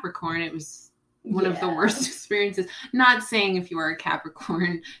a Capricorn. It was... one of the worst experiences. Not saying if you are a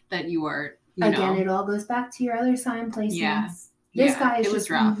Capricorn that you are, Again, it all goes back to your other sign placements. Yeah. This guy is just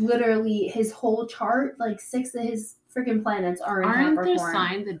rough. Literally his whole chart, like 6 of his freaking planets are in Capricorn. Aren't there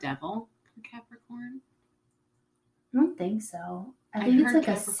sign the devil for Capricorn? I don't think so. I think it's like a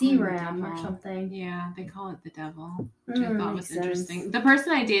Capricorn sea the ram or devil. something. Yeah, they call it the devil, which I thought was Makes interesting. sense. The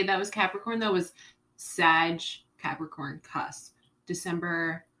person I dated that was Capricorn, though, was Sag Capricorn cusp.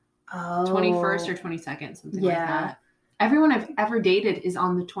 December 21st or 22nd, something like that. Everyone I've ever dated is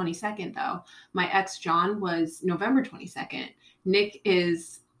on the 22nd, though. My ex, John, was November 22nd. Nick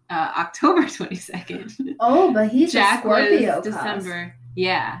is October 22nd. Oh, but he's Jack a Scorpio was December. cusp.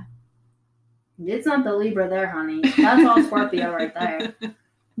 Yeah. It's not the Libra there, honey. That's all Scorpio right there.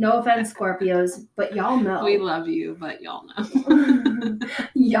 No offense, Scorpios, but y'all know. We love you, but y'all know.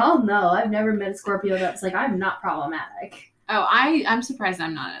 Y'all know. I've never met a Scorpio that's like, I'm not problematic. Oh, I'm surprised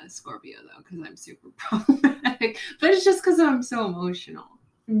I'm not a Scorpio, though, because I'm super problematic. But it's just because I'm so emotional.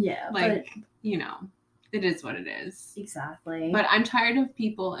 Yeah. Like, you know, it is what it is. Exactly. But I'm tired of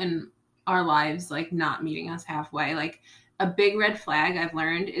people in our lives, like, not meeting us halfway. Like, a big red flag I've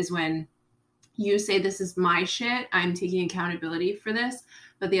learned is when you say, this is my shit, I'm taking accountability for this,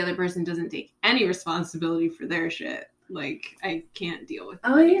 but the other person doesn't take any responsibility for their shit. Like, I can't deal with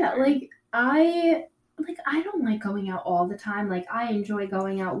that. Oh, yeah. I don't like going out all the time. Like, I enjoy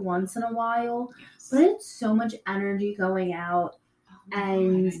going out once in a while, yes. But it's so much energy going out.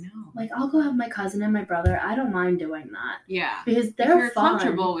 And like, I'll go have my cousin and my brother. I don't mind doing that. Yeah. Because they're fun.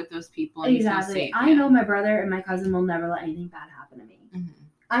 Comfortable with those people. And exactly. You feel safe, I know my brother and my cousin will never let anything bad happen to me. Mm-hmm.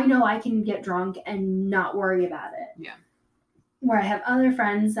 I know I can get drunk and not worry about it. Yeah. Where I have other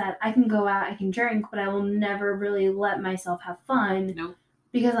friends that I can go out, I can drink, but I will never really let myself have fun. Nope.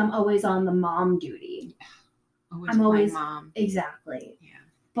 Because I'm always on the mom duty. I'm always mom. Exactly. Yeah.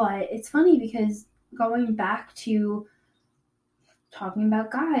 But it's funny because going back to talking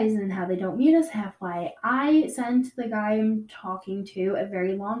about guys and how they don't meet us halfway, I sent the guy I'm talking to a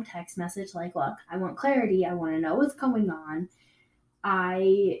very long text message like, look, I want clarity. I want to know what's going on.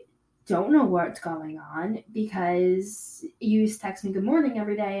 I don't know what's going on because you used to text me good morning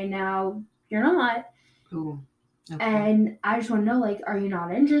every day and now you're not. Ooh. Okay. And I just want to know, like, are you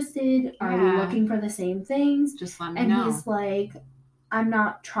not interested? Are we looking for the same things? Just let me know. And he's like, I'm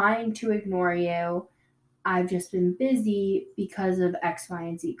not trying to ignore you. I've just been busy because of X, Y,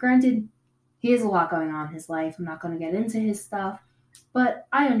 and Z. Granted, he has a lot going on in his life. I'm not going to get into his stuff, but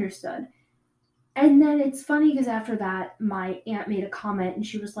I understood. And then it's funny because after that, my aunt made a comment and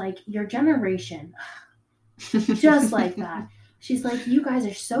she was like, your generation, just like that. She's like, you guys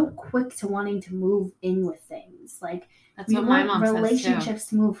are so quick to wanting to move in with things. Like, that's what my mom relationships says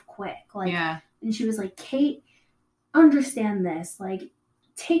to move quick. Like, yeah. And she was like, Kate, understand this. Like,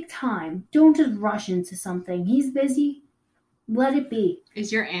 take time. Don't just rush into something. He's busy. Let it be.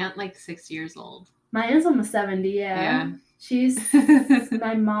 Is your aunt like 6 years old? My aunt's almost 70, yeah. She's,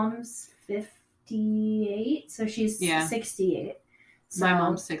 my mom's 58, so she's 68. So, my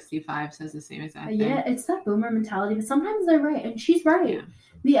mom's 65, says the same exact thing. Yeah, it's that boomer mentality, but sometimes they're right, and she's right. Yeah.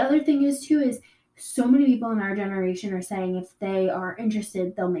 The other thing is, too, is so many people in our generation are saying if they are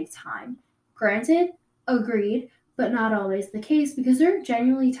interested, they'll make time. Granted, agreed, but not always the case, because there are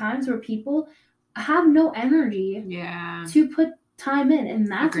genuinely times where people have no energy to put time in,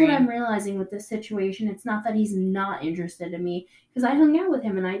 and that's what I'm realizing with this situation. It's not that he's not interested in me, because I hung out with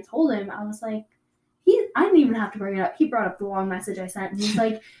him, and I told him, I was like, I didn't even have to bring it up. He brought up the long message I sent. And he's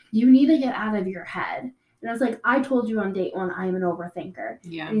like, you need to get out of your head. And I was like, I told you on date 1, I am an overthinker.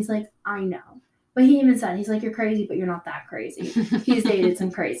 Yeah. And he's like, I know. But he even said, he's like, you're crazy, but you're not that crazy. He's dated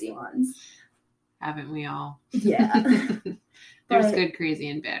some crazy ones. Haven't we all? Yeah. There's good crazy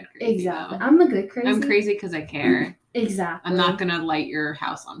and bad crazy. Exactly. Though. I'm the good crazy. I'm crazy because I care. Exactly. I'm not going to light your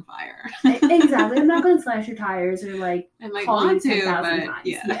house on fire. Exactly. I'm not going to slash your tires or like I might call want you to, 10,000 but times.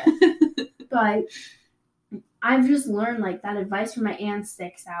 yeah. But I've just learned like that advice from my aunt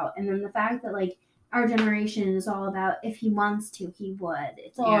sticks out. And then the fact that like our generation is all about if he wants to, he would.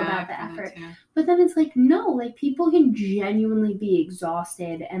 It's all about the effort. But then it's like, no, like people can genuinely be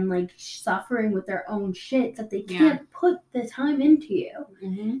exhausted and like suffering with their own shit that they can't put the time into you.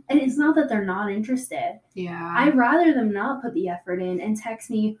 Mm-hmm. And it's not that they're not interested. Yeah. I'd rather them not put the effort in and text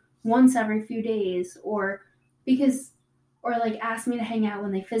me once every few days or like ask me to hang out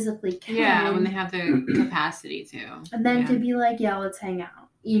when they physically can. Yeah, when they have the capacity to. And then to be like, yeah, let's hang out.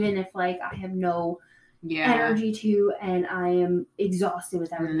 Even if like I have no energy to and I am exhausted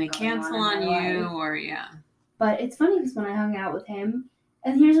with everything. And they cancel on you or But it's funny because when I hung out with him,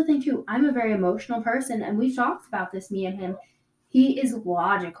 and here's the thing too, I'm a very emotional person and we've talked about this, me and him. He is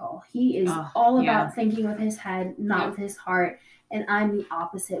logical. He is all about thinking with his head, not with his heart. And I'm the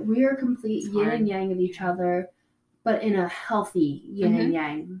opposite. We are complete yin and yang of each other, but in a healthy yin and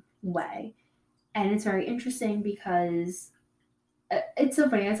yang way. And it's very interesting because it's so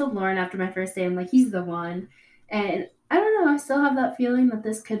funny. I told Lauren after my first day, I'm like, he's the one. And I don't know, I still have that feeling that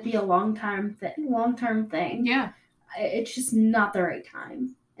this could be a long-term thing. Yeah. It's just not the right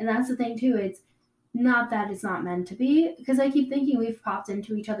time. And that's the thing too. It's not that it's not meant to be, because I keep thinking we've popped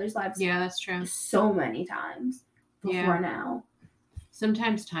into each other's lives. Yeah, that's true. So many times before now.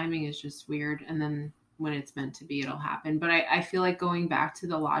 Sometimes timing is just weird, and then when it's meant to be, it'll happen. But I feel like going back to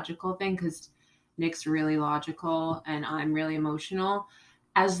the logical thing, because Nick's really logical and I'm really emotional,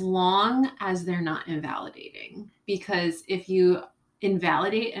 as long as they're not invalidating. Because if you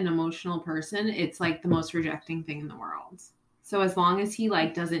invalidate an emotional person, it's like the most rejecting thing in the world. So as long as he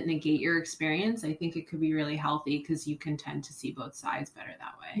like doesn't negate your experience, I think it could be really healthy, because you can tend to see both sides better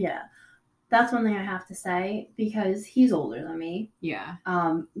that way. Yeah. That's one thing I have to say, because he's older than me. Yeah.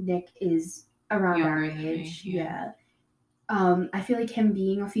 Nick is around our age. Yeah. I feel like him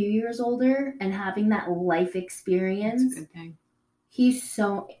being a few years older and having that life experience, that's a good thing. He's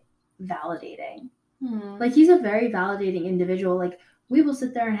so validating. Like, he's a very validating individual. Like, we will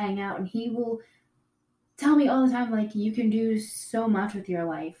sit there and hang out, and he will tell me all the time, like, you can do so much with your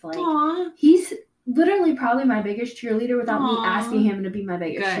life. Like, Aww. He's literally probably my biggest cheerleader without me asking him to be my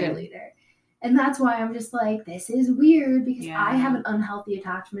biggest cheerleader. And that's why I'm just like, this is weird, because I have an unhealthy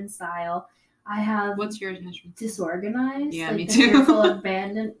attachment style. I have... What's your attachment? Disorganized. Yeah, like, me too. Fearful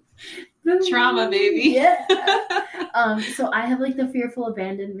abandonment. Trauma, baby. Yeah. So I have like the fearful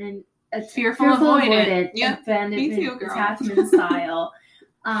abandonment. Fearful avoidant. Yep. Abandonment attachment style.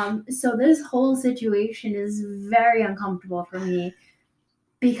 So this whole situation is very uncomfortable for me,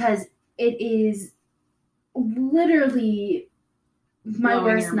 because it is literally my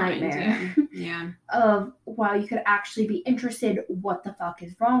worst nightmare. Yeah. Of, wow, you could actually be interested. What the fuck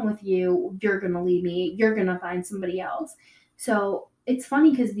is wrong with you? You're gonna leave me. You're gonna find somebody else. So it's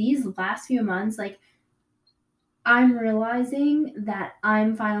funny, because these last few months, like, I'm realizing that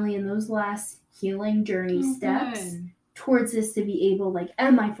I'm finally in those last healing journey steps towards this, to be able, like,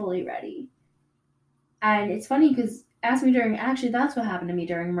 am I fully ready? And it's funny, because that's what happened to me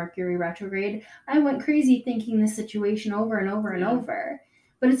during Mercury retrograde. I went crazy thinking this situation over and over and over.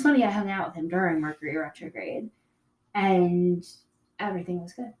 But it's funny, I hung out with him during Mercury retrograde, and everything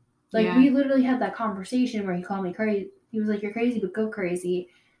was good. Like, we literally had that conversation where he called me crazy. He was like, you're crazy, but go crazy,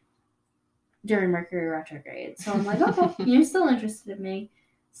 during Mercury retrograde. So I'm like, okay, you're still interested in me.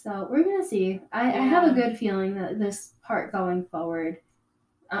 So we're going to see. I have a good feeling that this part going forward,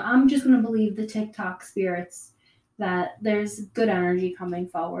 I'm just going to believe the TikTok spirits that there's good energy coming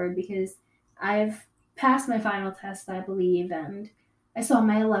forward, because I've passed my final test, I believe, and I saw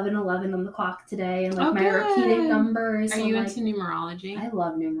my 1111 on the clock today, and like my repeating numbers. Are you into numerology? I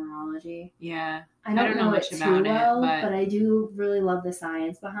love numerology. Yeah. I don't know much about it too well, but I do really love the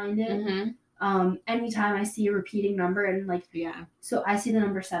science behind it. Mm-hmm. Anytime I see a repeating number, and like, so I see the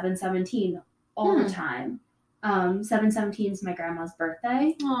number 717 all the time. 717 is my grandma's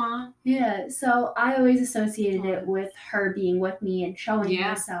birthday. Aww. Yeah, so I always associated it with her being with me and showing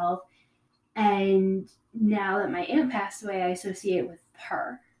herself. And now that my aunt passed away, I associate with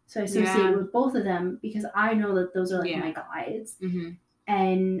her. So I associate with both of them, because I know that those are like my guides. Mm-hmm.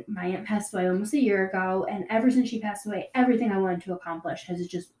 And my aunt passed away almost a year ago, and ever since she passed away, everything I wanted to accomplish has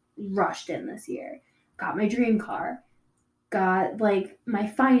just rushed in this year. Got my dream car, got like my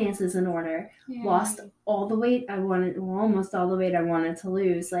finances in order, lost all the weight I wanted, almost all the weight I wanted to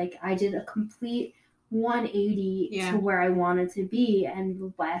lose. Like, I did a complete 180 to where I wanted to be. And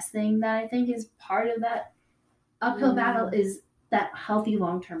the last thing that I think is part of that uphill battle is that healthy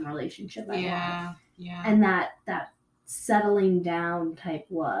long-term relationship I want. And that settling down type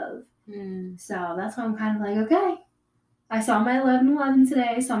love. So that's why I'm kind of like, okay, I saw my 1111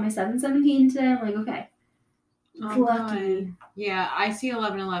 today, I saw my 717 today, I'm like, okay, lucky. God. Yeah, I see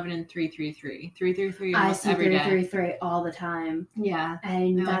 1111 and 333. 333 I see every 333 all the time. Yeah.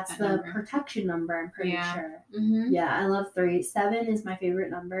 And that's the number. Protection number, I'm pretty sure. Mm-hmm. Yeah, I love 3. 7 is my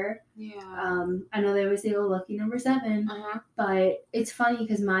favorite number. Yeah. I know they always say, oh, lucky number 7. But it's funny,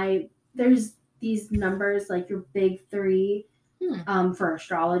 because there's these numbers, like your big 3 for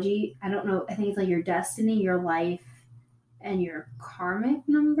astrology. I don't know. I think it's like your destiny, your life, and your karmic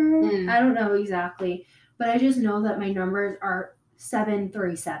number. I don't know exactly. But I just know that my numbers are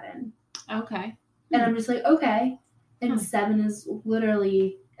 737. Okay. And I'm just like, okay. And 7 is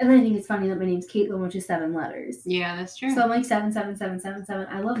literally... And I think it's funny that my name's Caitlin, which is 7 letters. Yeah, that's true. So I'm like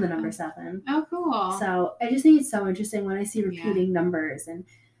 77777. I love the number 7. Oh, cool. So I just think it's so interesting when I see repeating numbers. And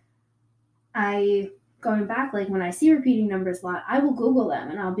going back, like when I see repeating numbers a lot, I will Google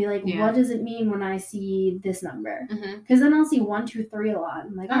them and I'll be like, what does it mean when I see this number? Because then I'll see 1, 2, 3 a lot.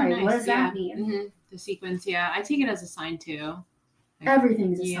 I'm like, all right, what does that mean? The sequence, I take it as a sign too.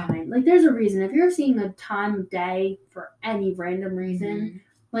 Everything's a sign. Like, there's a reason. If you're seeing a time of day for any random reason,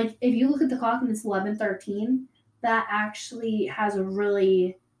 like, if you look at the clock and it's 11:13, that actually has a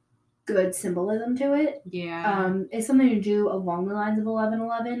really good symbolism to it. Yeah. It's something to do along the lines of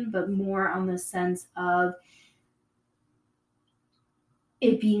 11:11, but more on the sense of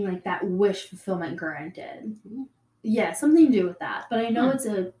it being like that wish fulfillment granted. Yeah, something to do with that. But I know it's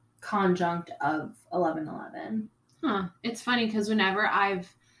a conjunct of 11:11. Huh. It's funny because whenever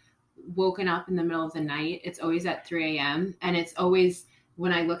I've woken up in the middle of the night, it's always at 3 a.m. And it's always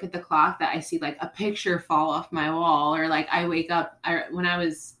when I look at the clock that I see like a picture fall off my wall, or like I wake up. When I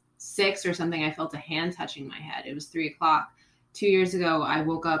was 6 or something, I felt a hand touching my head. It was 3 o'clock. 2 years ago, I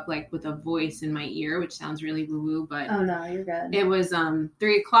woke up like with a voice in my ear, which sounds really woo-woo, but oh no, you're good. It was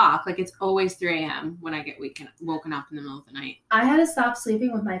 3 o'clock. Like, it's always 3 a.m. when I get woken up in the middle of the night. I had to stop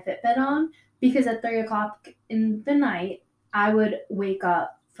sleeping with my Fitbit on because at 3 o'clock in the night, I would wake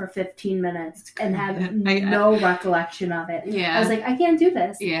up for 15 minutes and have no recollection of it. Yeah. I was like, I can't do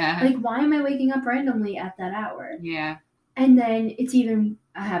this. Yeah. Like, why am I waking up randomly at that hour? Yeah. And then it's even,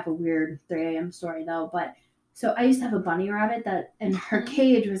 I have a weird 3 a.m. story though, but so I used to have a bunny rabbit and her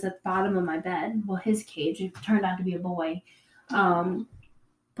cage was at the bottom of my bed. Well, his cage, it turned out to be a boy.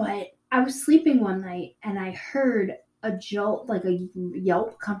 But I was sleeping one night and I heard a jolt, like a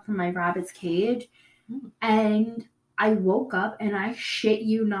yelp come from my rabbit's cage. And I woke up and I shit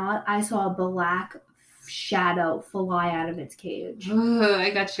you not, I saw a black shadow fly out of its cage.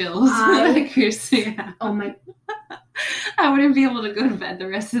 I got chills. Oh my. I wouldn't be able to go to bed the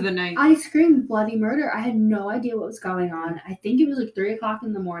rest of the night. I screamed bloody murder. I had no idea what was going on. I think it was like 3 o'clock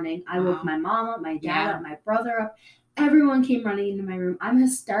in the morning. I woke my mom up, my dad up, my brother up. Everyone came running into my room. I'm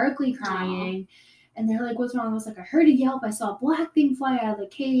hysterically crying. And they're like, what's wrong? I was like, I heard a yelp. I saw a black thing fly out of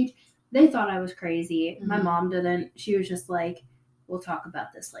the cage. They thought I was crazy. My mom didn't. She was just like, we'll talk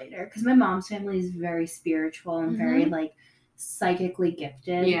about this later. Because my mom's family is very spiritual and very like psychically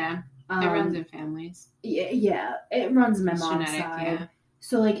gifted. Yeah. It runs in families. Yeah, it runs in my mom's side. Yeah.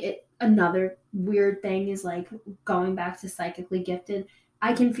 So, like, another weird thing is, like, going back to psychically gifted,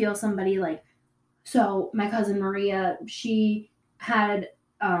 I can feel somebody, like, so my cousin Maria, she had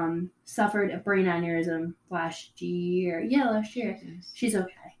suffered a brain aneurysm last year. Yeah, last year. Yes. She's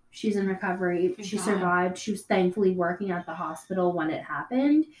okay. She's in recovery. She survived. She was thankfully working at the hospital when it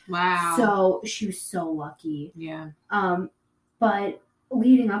happened. Wow. So, she was so lucky. Yeah. But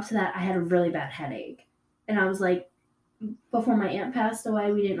leading up to that, I had a really bad headache. And I was like, before my aunt passed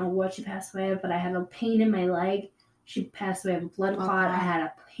away, we didn't know what she passed away of, but I had a pain in my leg. She passed away of a blood clot. I had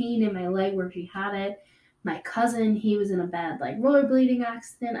a pain in my leg where she had it. My cousin, he was in a bad, like, rollerblading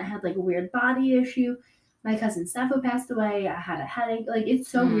accident. I had, like, a weird body issue. My cousin Steph passed away. I had a headache. Like, it's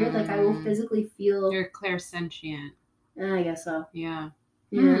so weird. Like, I will physically feel... You're clairsentient. I guess so. Yeah.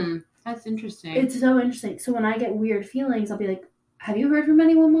 Yeah. That's interesting. It's so interesting. So when I get weird feelings, I'll be like, have you heard from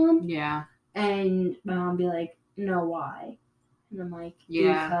anyone, Mom? Yeah. And my mom be like, no, why? And I'm like,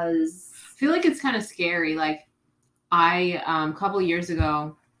 yeah. Because... I feel like it's kind of scary. Like, I, a couple years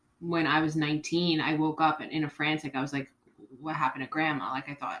ago, when I was 19, I woke up in a frantic. I was like, what happened to Grandma? Like,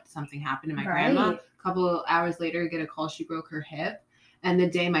 I thought something happened to my grandma. A couple of hours later, I get a call, she broke her hip. And the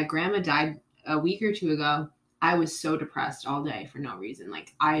day my grandma died a week or two ago, I was so depressed all day for no reason.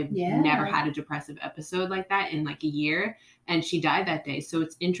 Like, I've never had a depressive episode like that in like a year. And she died that day. So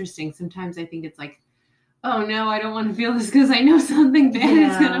it's interesting. Sometimes I think it's like, oh no, I don't want to feel this because I know something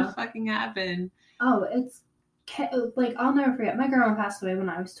bad is going to fucking happen. Oh, it's like, I'll never forget. My grandma passed away when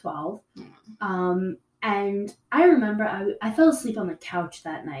I was 12. And I remember I fell asleep on the couch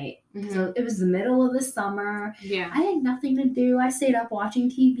that night. So it was the middle of the summer. Yeah. I had nothing to do. I stayed up watching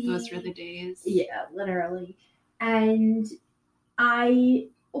TV. Those were the days. Yeah, literally. And I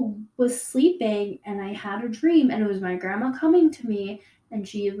was sleeping and I had a dream, and it was my grandma coming to me, and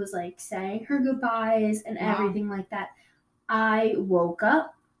she was like saying her goodbyes and everything like that. I woke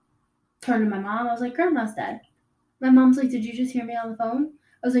up, turned to my mom. I was like, Grandma's dead. My mom's like, did you just hear me on the phone?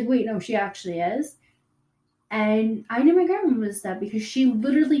 I was like, wait, no, she actually is. And I knew my grandma was dead because she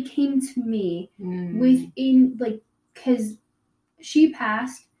literally came to me within, like, because she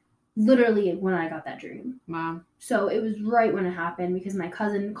passed literally when I got that dream. Wow. So it was right when it happened because my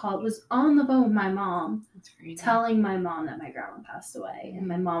cousin was on the phone with my mom. That's crazy. Telling my mom that my grandma passed away. And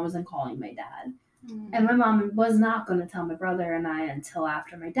my mom wasn't calling my dad. And my mom was not going to tell my brother and I until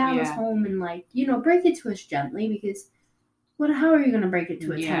after my dad was home and, like, break it to us gently because how are you going to break it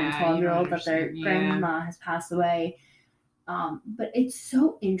to a 10, 12-year-old that their grandma has passed away? But it's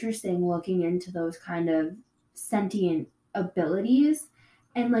so interesting looking into those kind of sentient abilities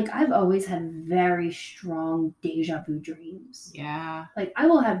And like I've always had very strong deja vu dreams. Yeah. Like I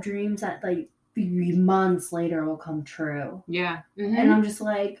will have dreams that like 3 months later will come true. Yeah. And I'm just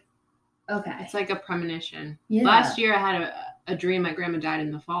like, okay. It's like a premonition. Yeah. Last year I had a dream my grandma died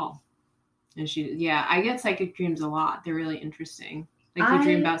in the fall. And I get psychic dreams a lot. They're really interesting. Like you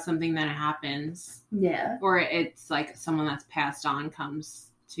dream about something that happens. Yeah. Or it's like someone that's passed on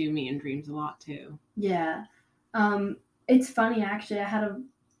comes to me in dreams a lot too. Yeah. It's funny actually. I had a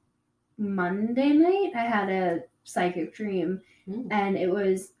Monday night, I had a psychic dream. And it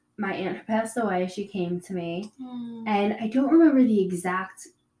was my aunt who passed away. She came to me. And I don't remember the exact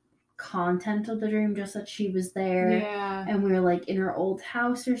content of the dream, just that she was there. Yeah. And we were like in her old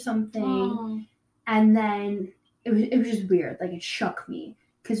house or something. And then it was just weird. Like it shook me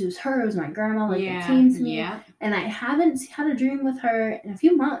because it was her. It was my grandma. Like it came to me. Yeah. And I haven't had a dream with her in a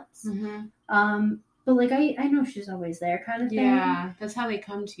few months. But like I know she's always there, kind of thing. Yeah, that's how they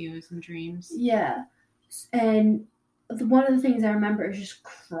come to you, is in dreams. Yeah, and one of the things I remember is just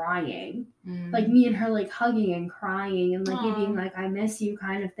crying, like me and her like hugging and crying, and like me being like, "I miss you,"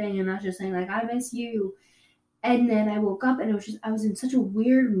 kind of thing, and us just saying like, "I miss you." And then I woke up and it was just, I was in such a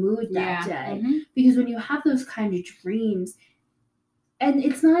weird mood that day because when you have those kind of dreams, and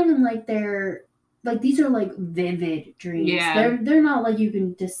it's not even like they're like, these are like vivid dreams. Yeah. They're not like you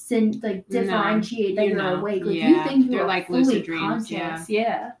can differentiate that you're awake. Like you think you're like fully conscious.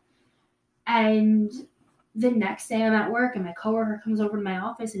 Yeah. And the next day I'm at work and my coworker comes over to my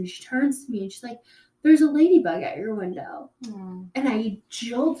office and she turns to me and she's like, "There's a ladybug at your window." And I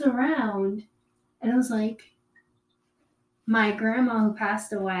jolt around and I was like, my grandma who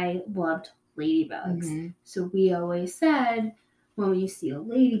passed away loved ladybugs. So we always said, when you see a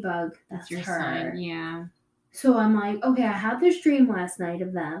ladybug, that's your her. Sign. Yeah. So I'm like, okay, I had this dream last night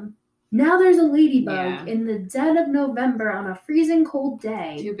of them. Now there's a ladybug in the dead of November on a freezing cold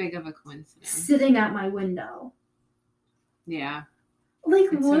day. Too big of a coincidence. Sitting at my window. Yeah.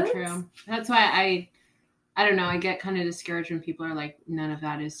 Like, it's what? So true. That's why I don't know, I get kind of discouraged when people are like, none of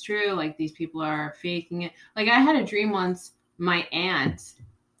that is true. Like, these people are faking it. Like, I had a dream once, my aunt,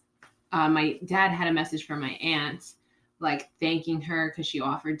 my dad had a message from my aunt, like thanking her because she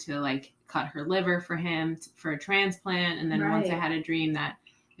offered to like cut her liver for him for a transplant. And then once I had a dream that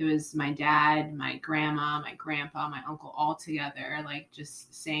it was my dad, my grandma, my grandpa, my uncle all together, like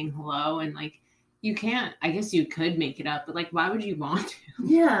just saying hello. And like, you can't, I guess you could make it up, but like, why would you want to?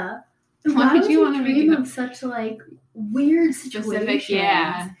 Yeah. Why would you want to dream of such like weird situations?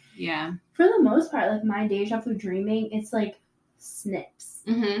 Yeah. For the most part, like my deja vu dreaming, it's like snips.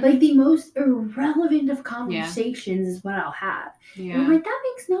 Like the most irrelevant of conversations is what I'll have. Yeah. And I'm like, that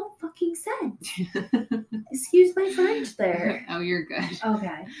makes no fucking sense. Excuse my French there. Oh, you're good.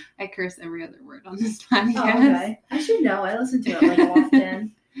 Okay. I curse every other word on this podcast. Oh, okay. I should know. I listen to it like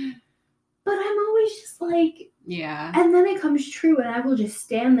often. But I'm always just like... Yeah. And then it comes true and I will just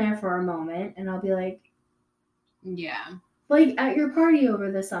stand there for a moment and I'll be like... Yeah. Like at your party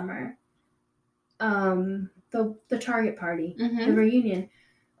over the summer. The Target party, the reunion.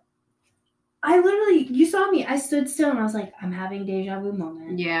 I literally, you saw me, I stood still and I was like, I'm having a deja vu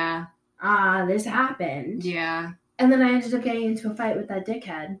moment. Yeah. This happened. Yeah. And then I ended up getting into a fight with that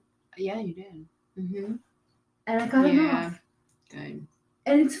dickhead. Yeah, you did. And I cut him off. Good.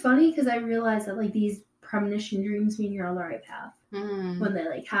 And it's funny because I realized that like these premonition dreams mean you're on the right path. When they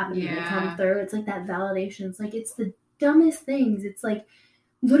like happen and they come through. It's like that validation. It's like, it's the dumbest things. It's like,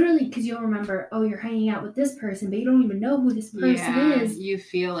 literally, because you'll remember, oh, you're hanging out with this person, but you don't even know who this person is. You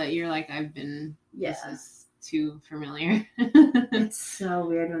feel it. You're like, this is too familiar. It's so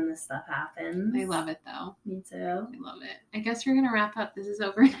weird when this stuff happens. I love it, though. Me too. I love it. I guess we're going to wrap up. This is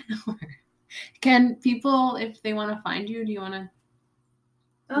over an hour. Can people, if they want to find you, do you want to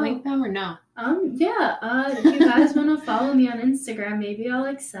link them or no? If you guys want to follow me on Instagram, maybe I'll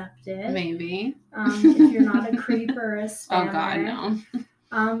accept it. Maybe. If you're not a creep or a spammer. Oh, God, no.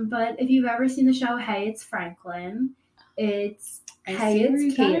 But if you've ever seen the show Hey, It's Franklin, it's Hey,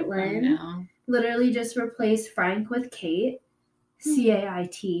 It's Caitlin. Literally just replace Frank with Kate.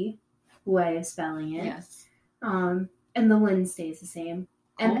 Cait, way of spelling it. Yes. And the Lynn stays the same.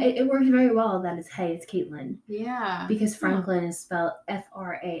 Cool. And it works very well that it's Hey, It's Caitlin. Yeah. Because Franklin is spelled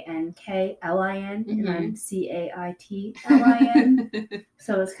Franklin, and I'm Caitlin.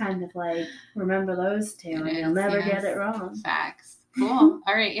 So it's kind of like, remember those two, and you'll never get it wrong. Facts. Cool.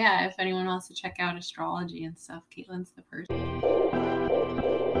 All right. Yeah. If anyone wants to check out astrology and stuff, Caitlin's the person.